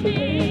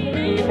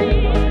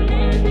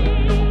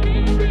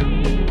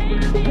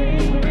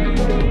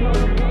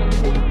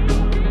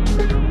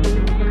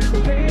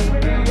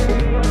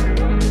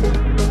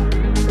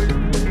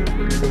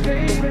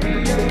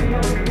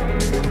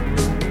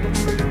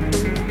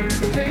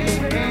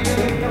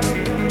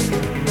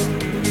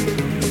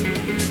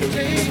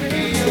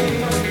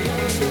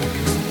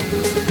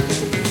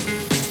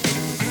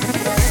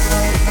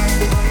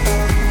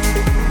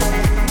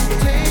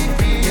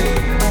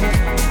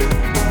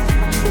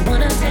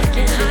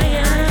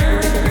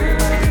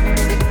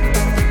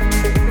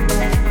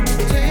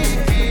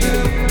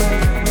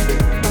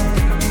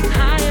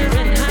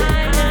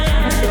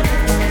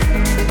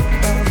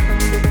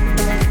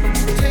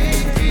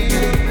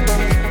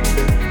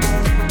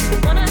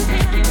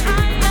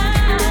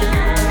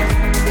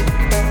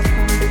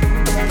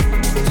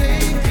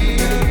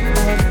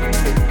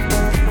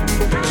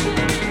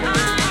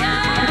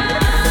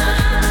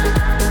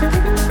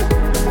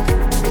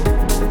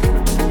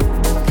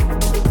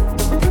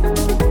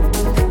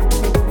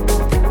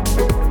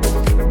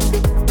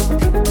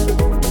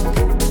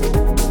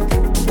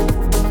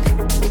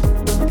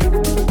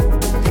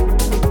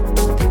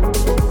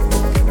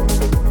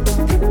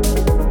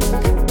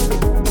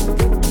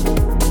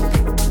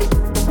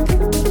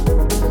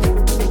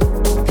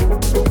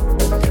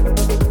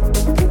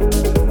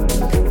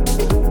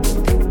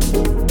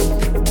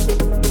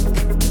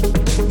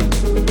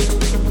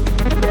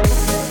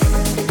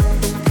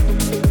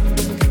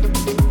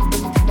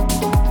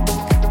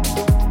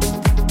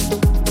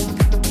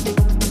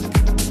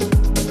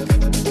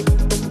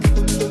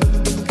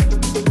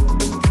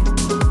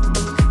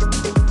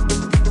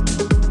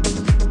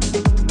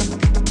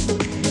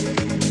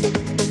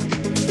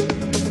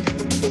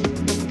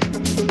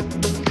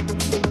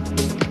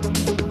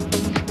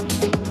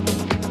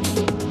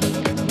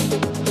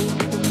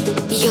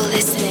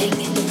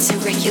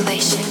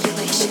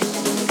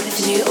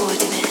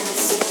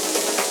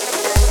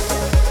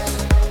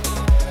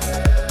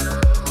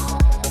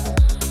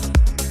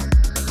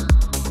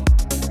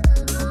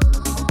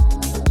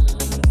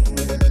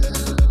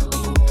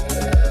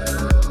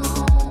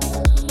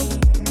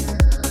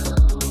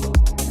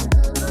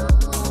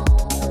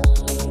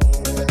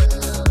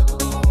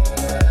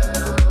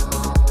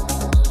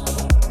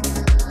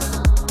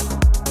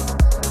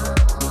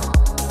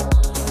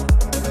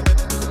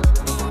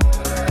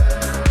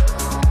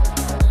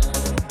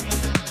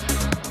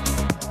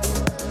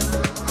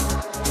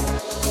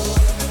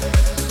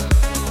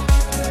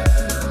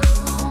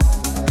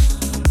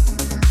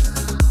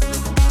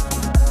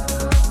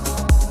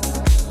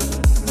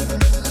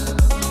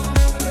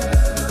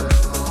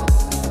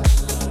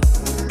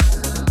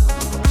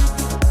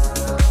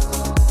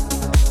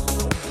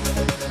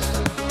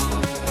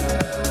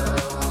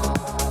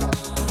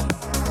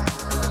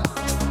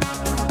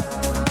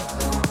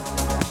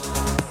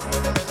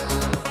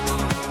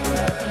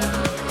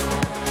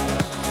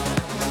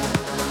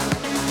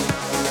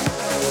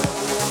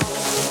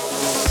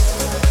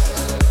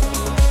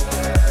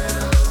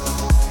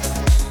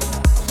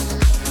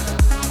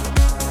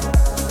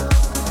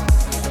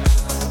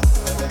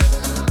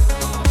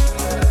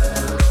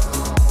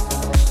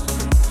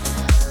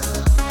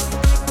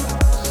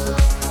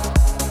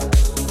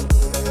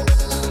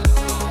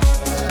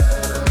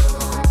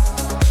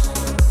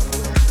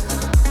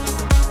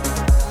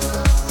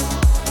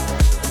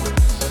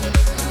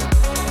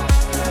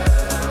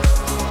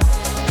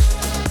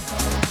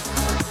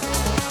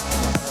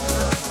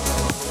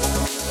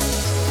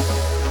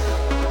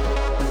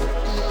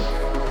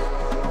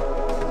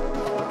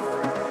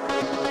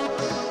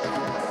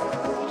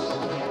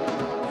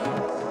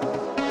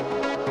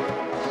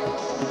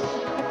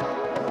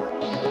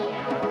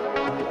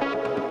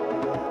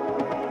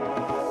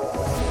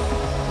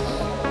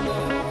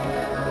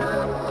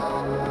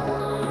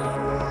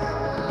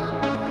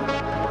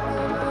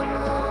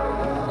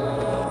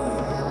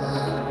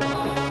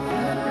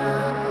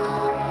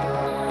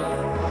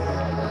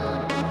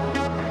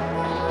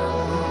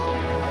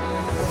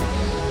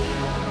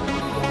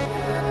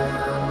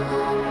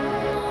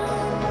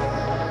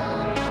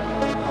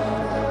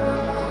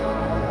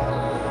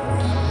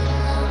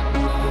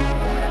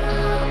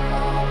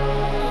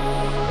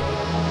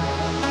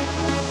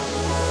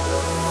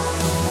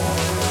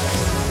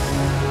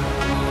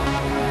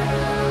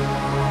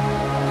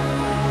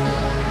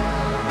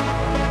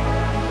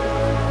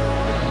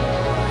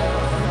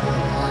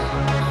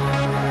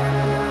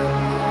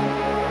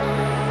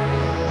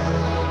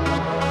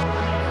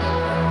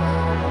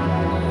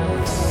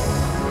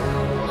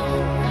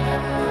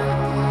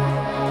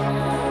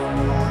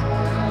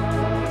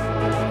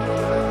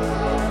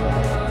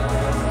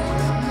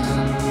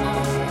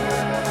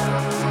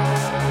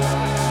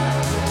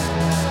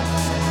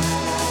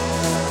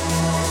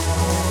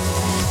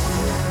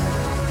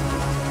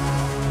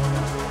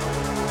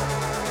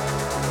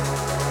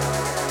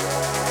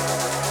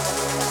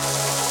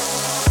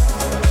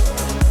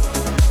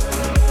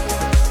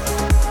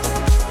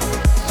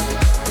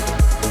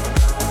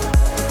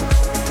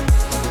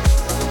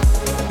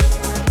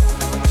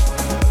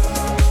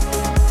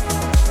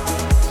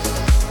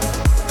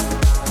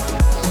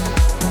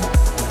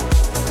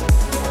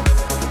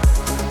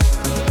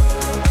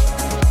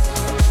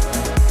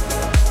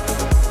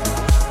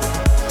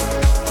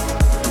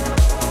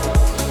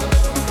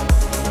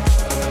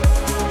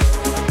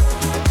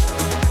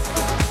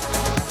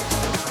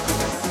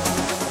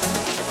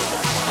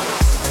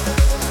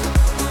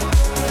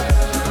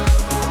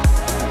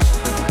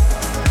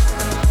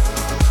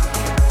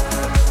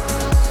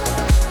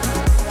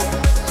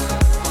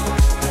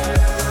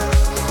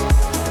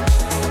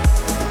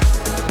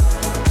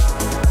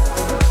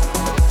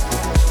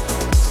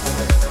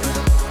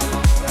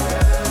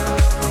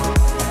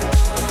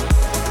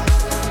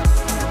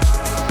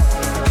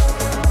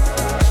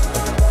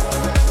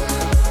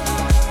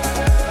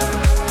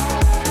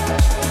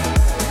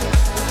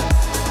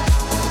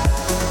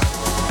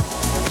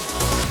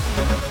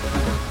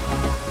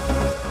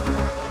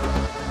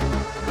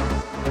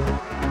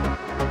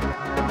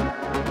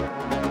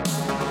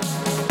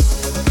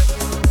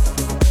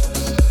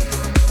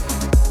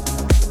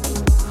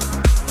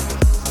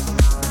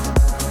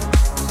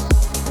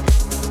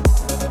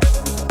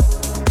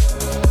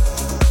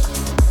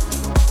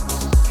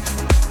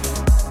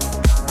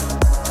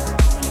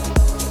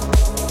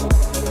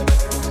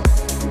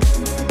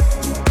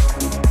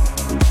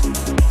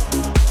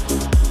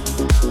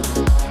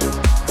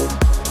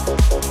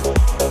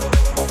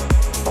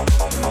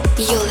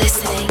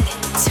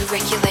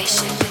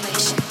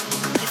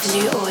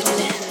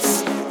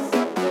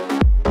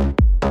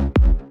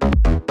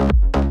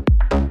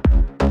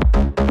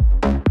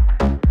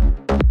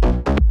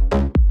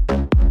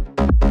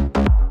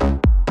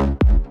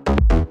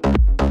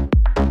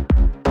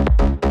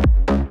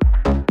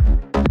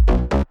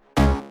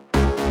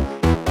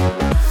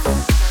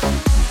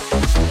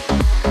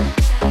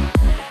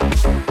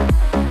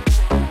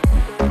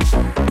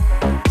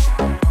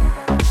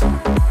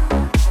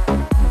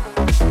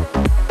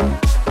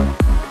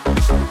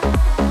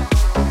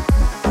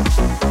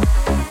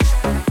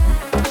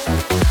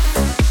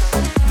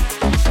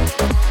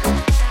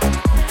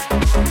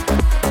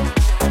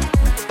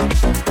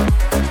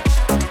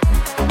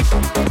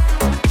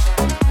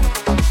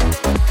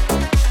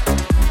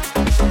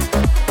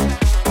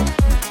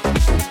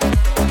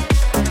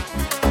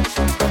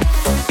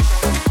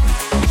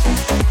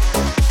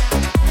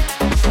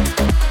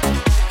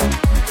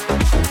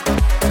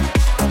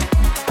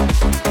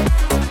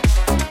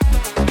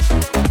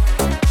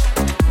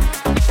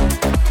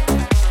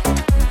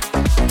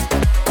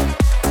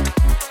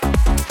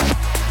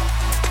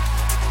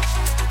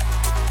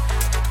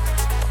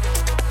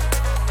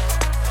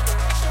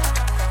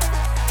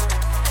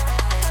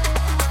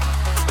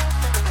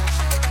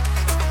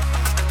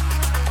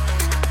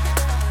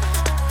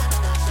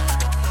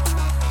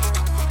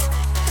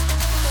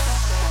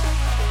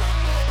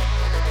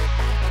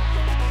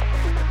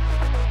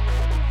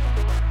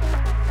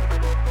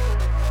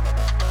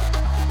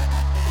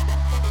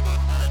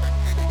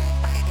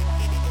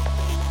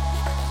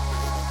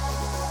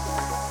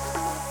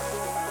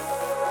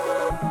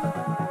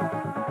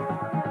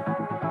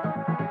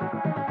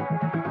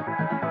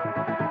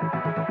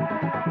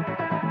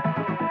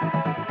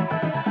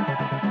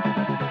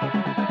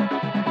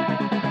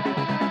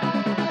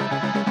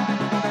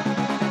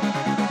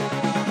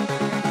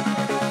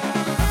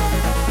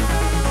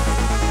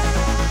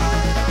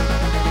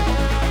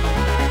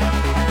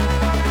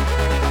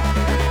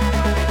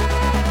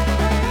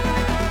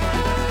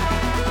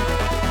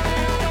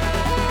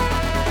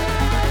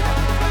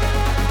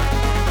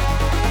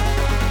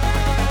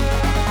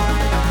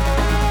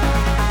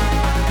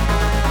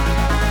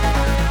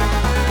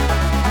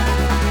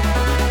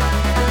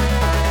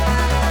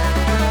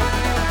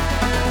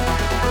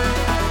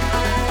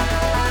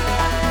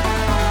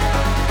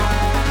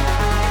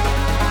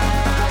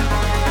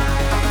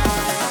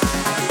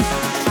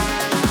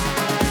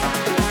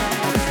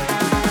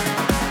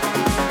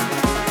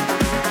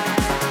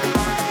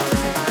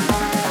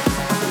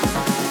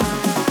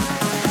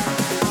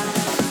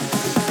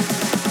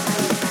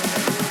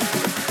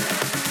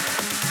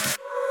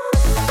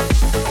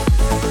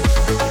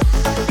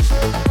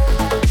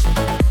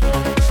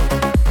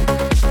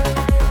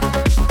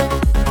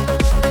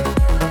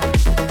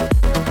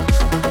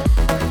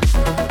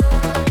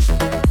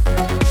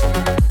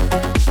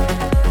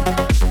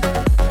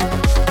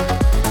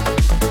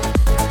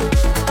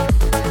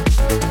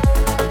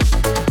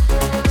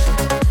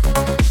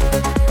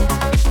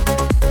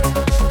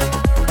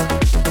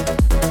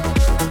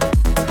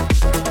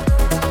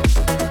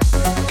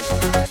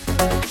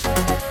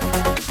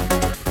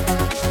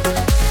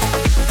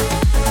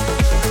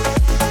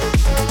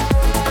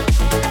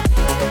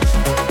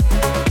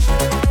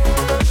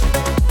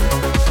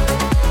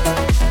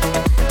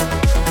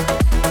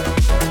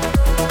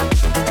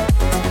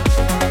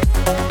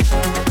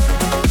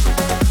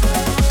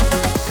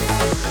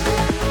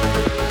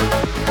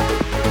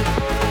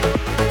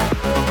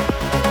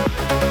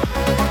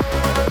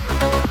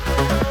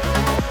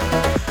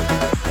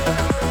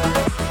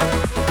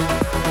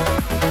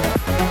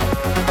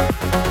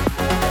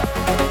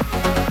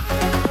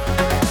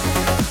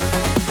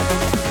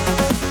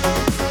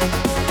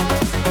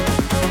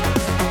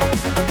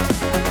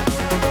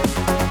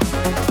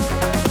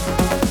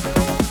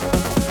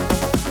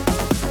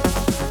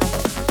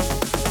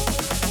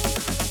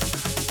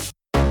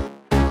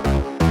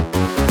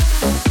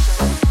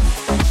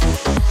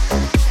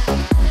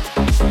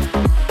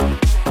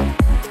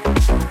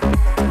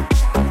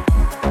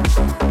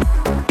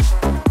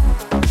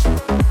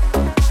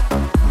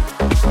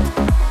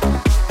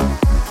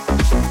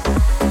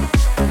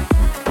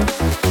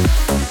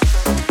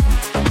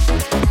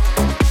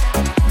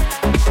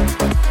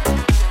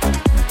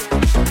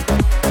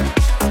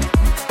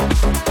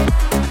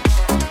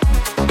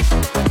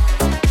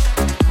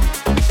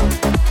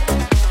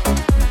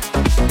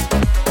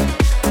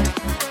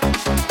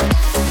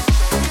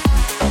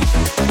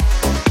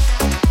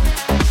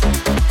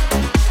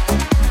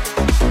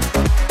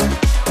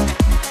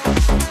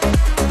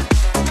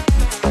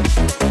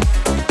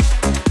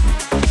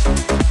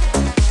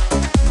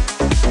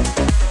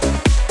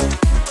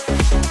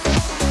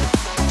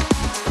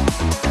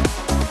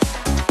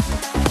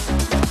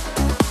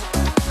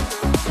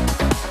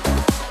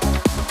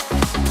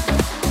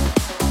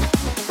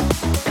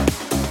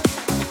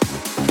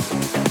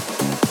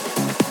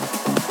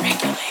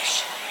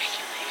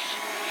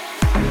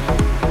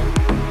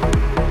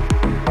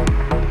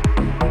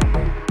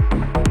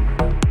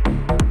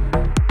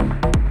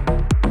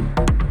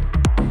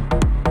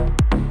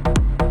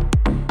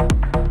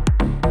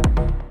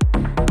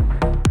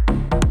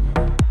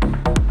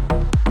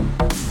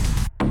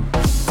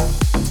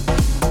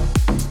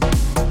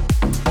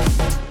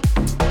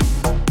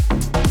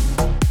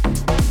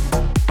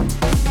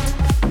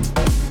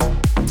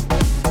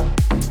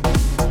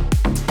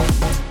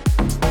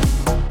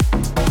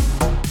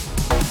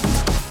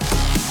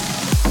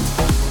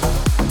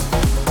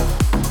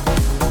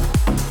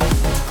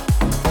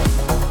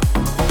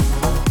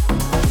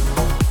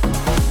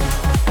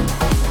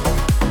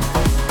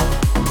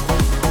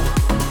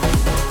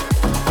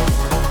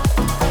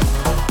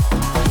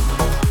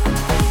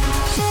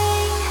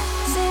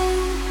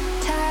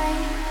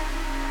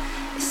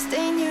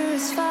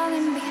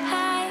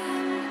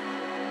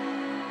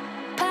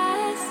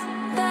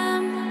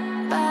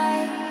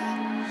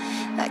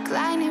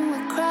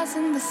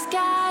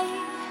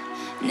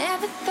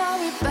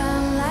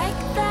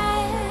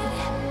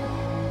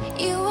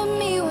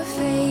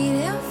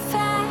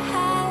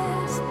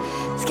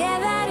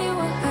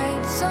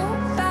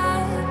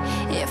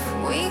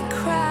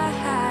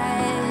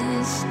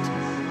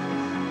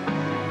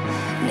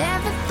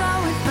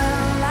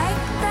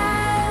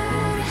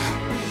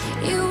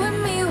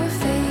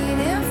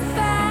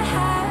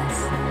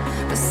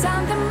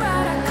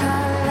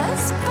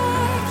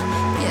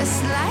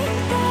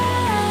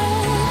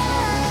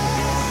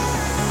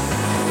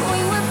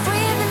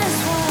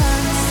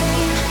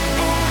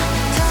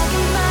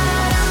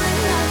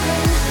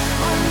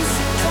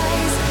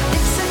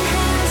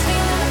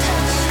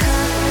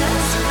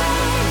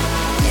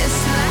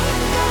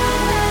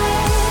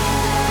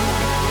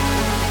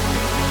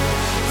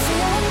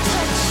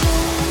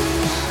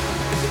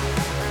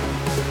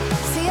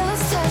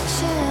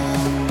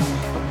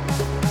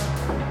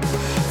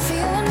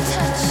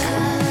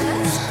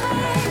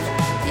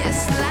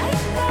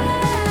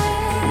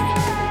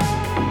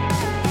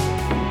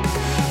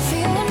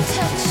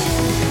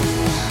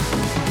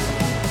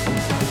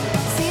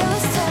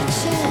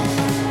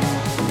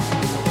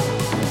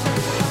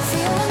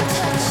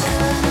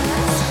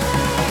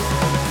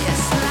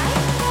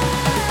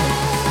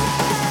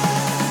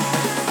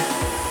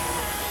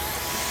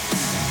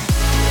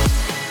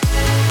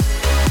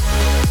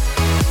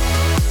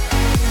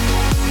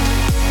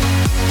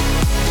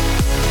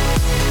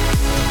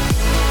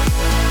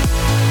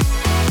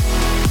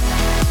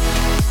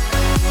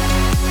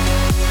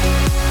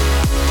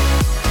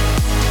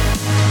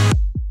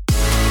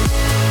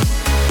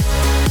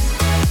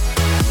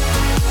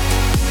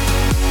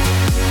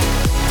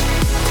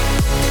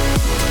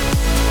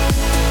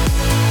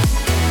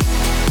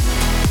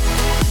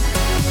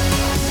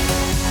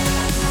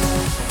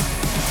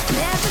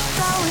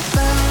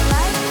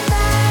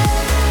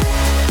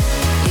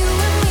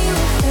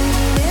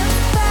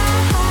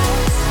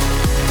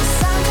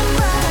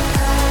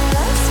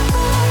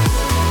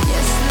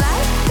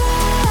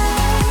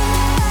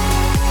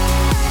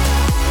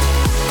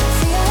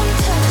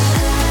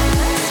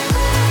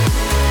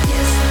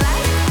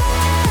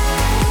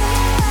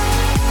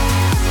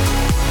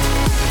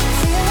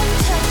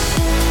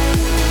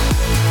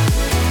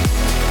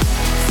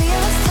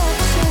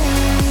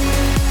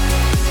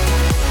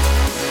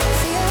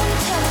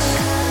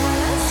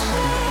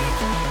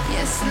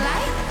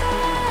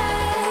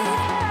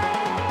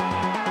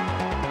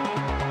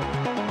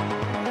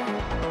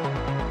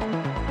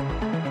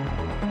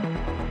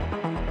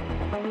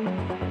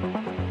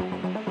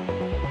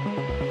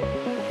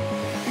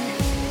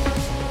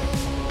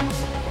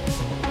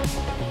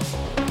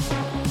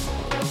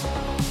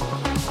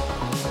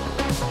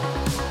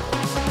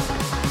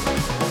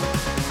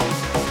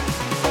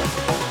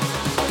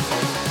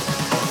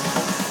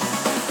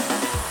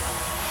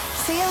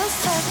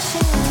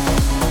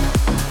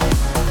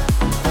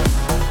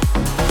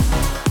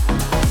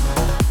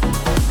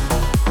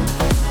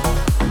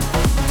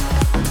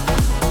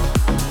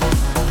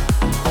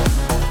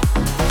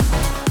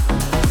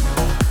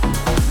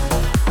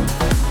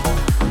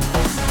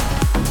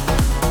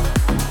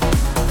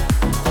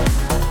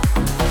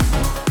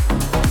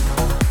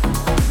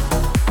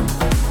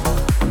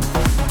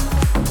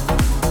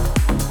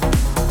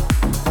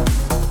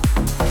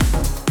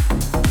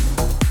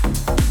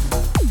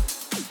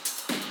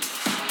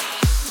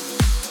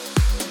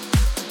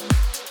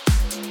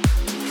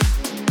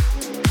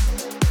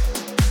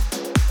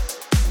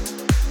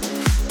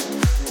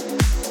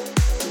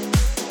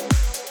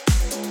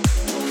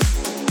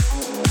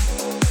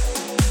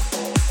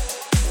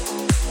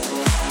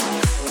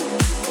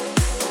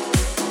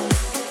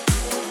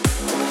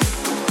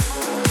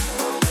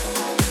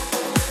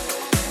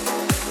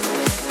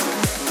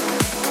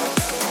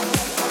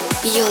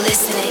 You're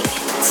listening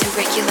to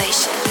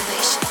Regulation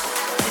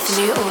with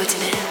New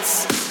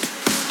Ordinance.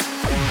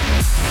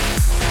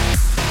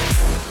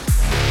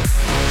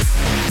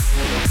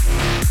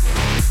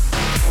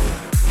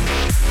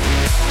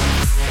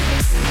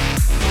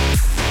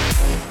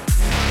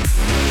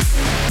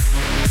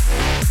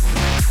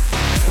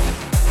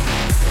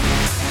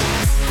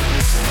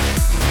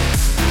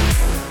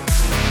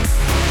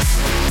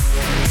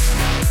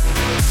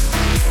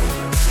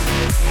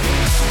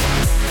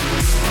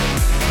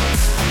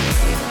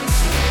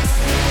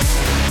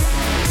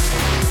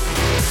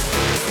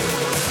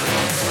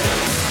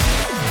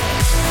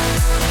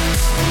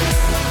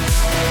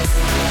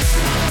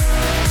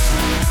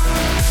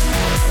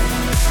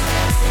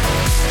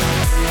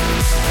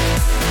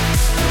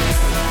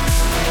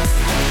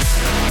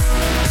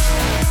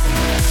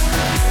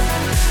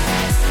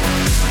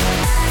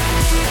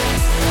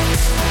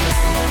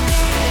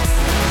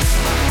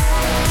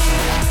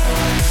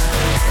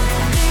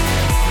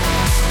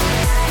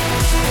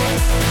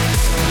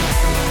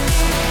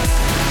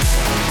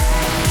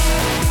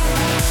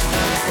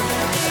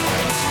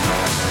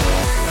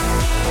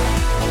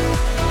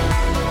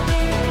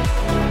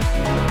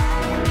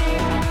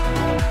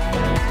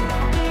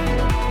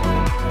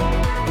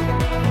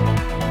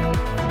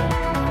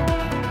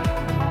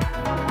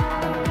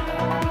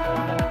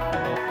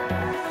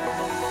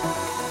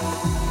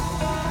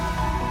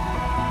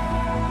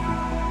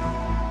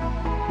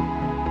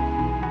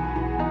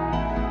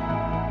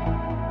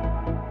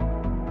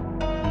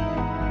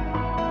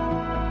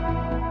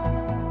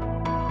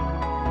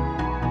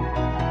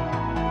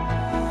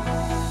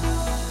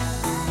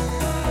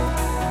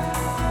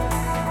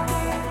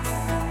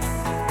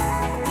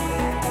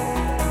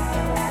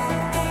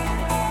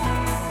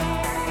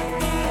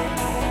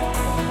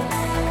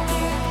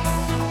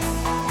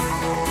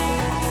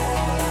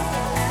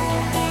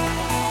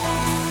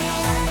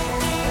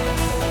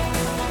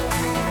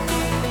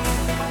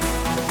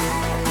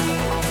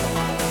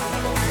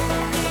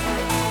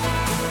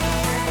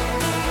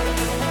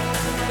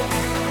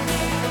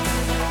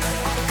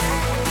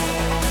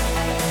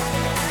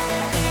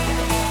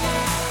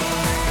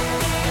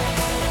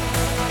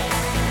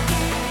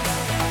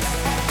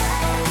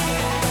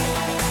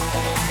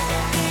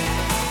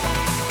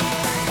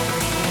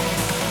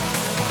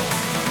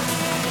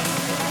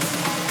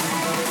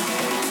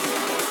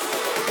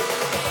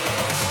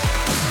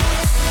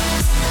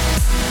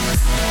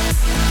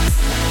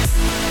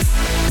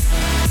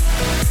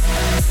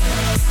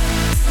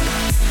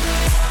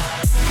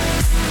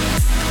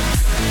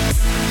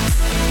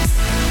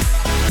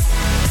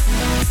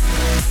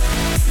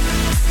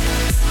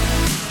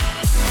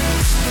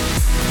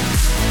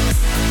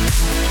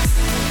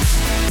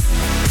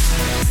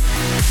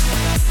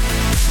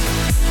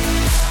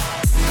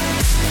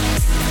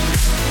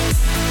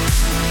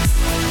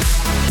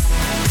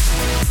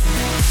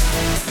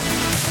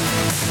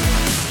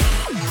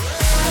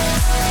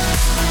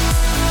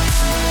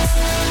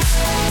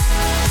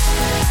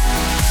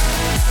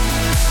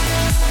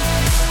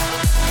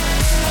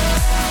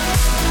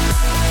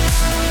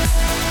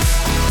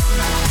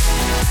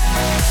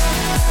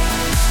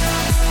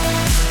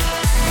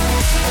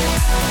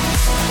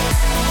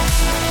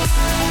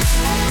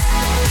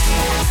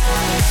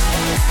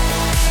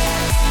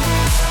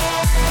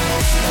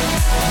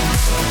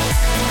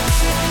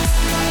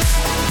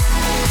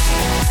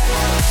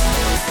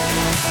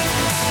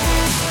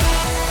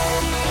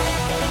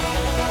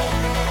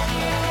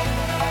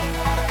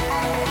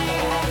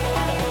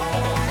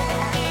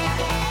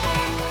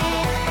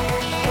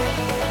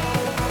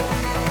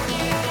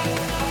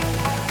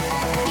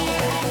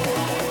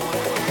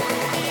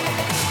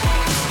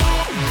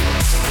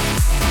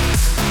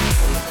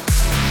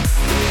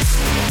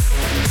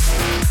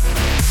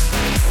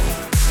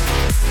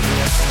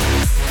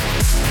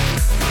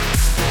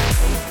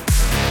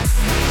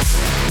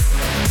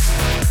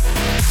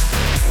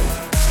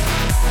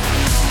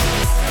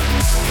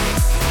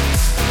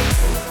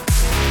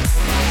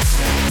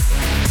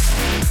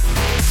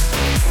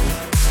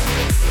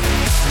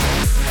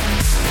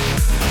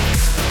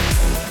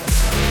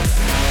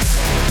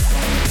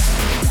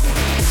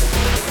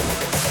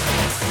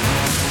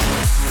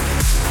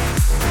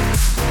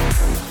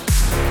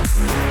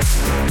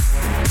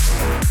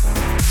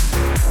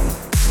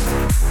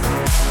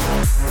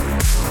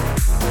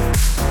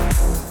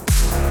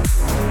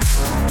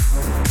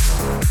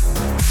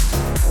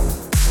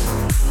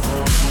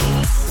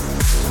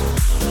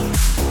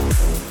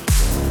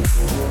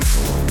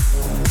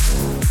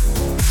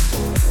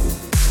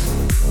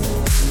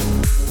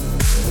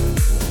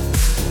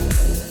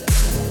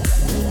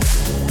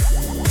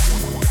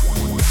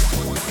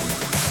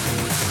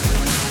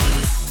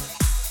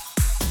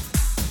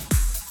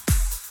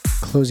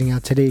 Closing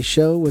out today's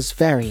show was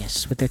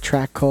Various with a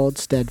track called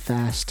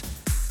Steadfast.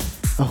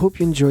 I hope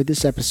you enjoyed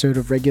this episode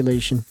of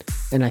Regulation,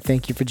 and I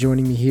thank you for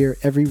joining me here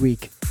every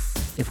week.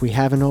 If we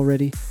haven't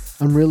already,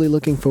 I'm really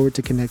looking forward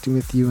to connecting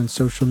with you on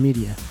social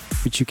media,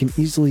 which you can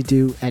easily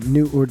do at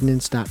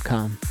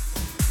newordinance.com.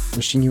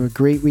 Wishing you a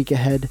great week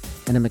ahead,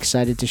 and I'm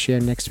excited to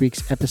share next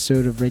week's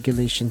episode of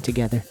Regulation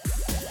together.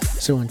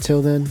 So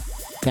until then,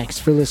 thanks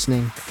for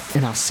listening,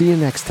 and I'll see you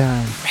next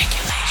time.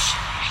 Regulation.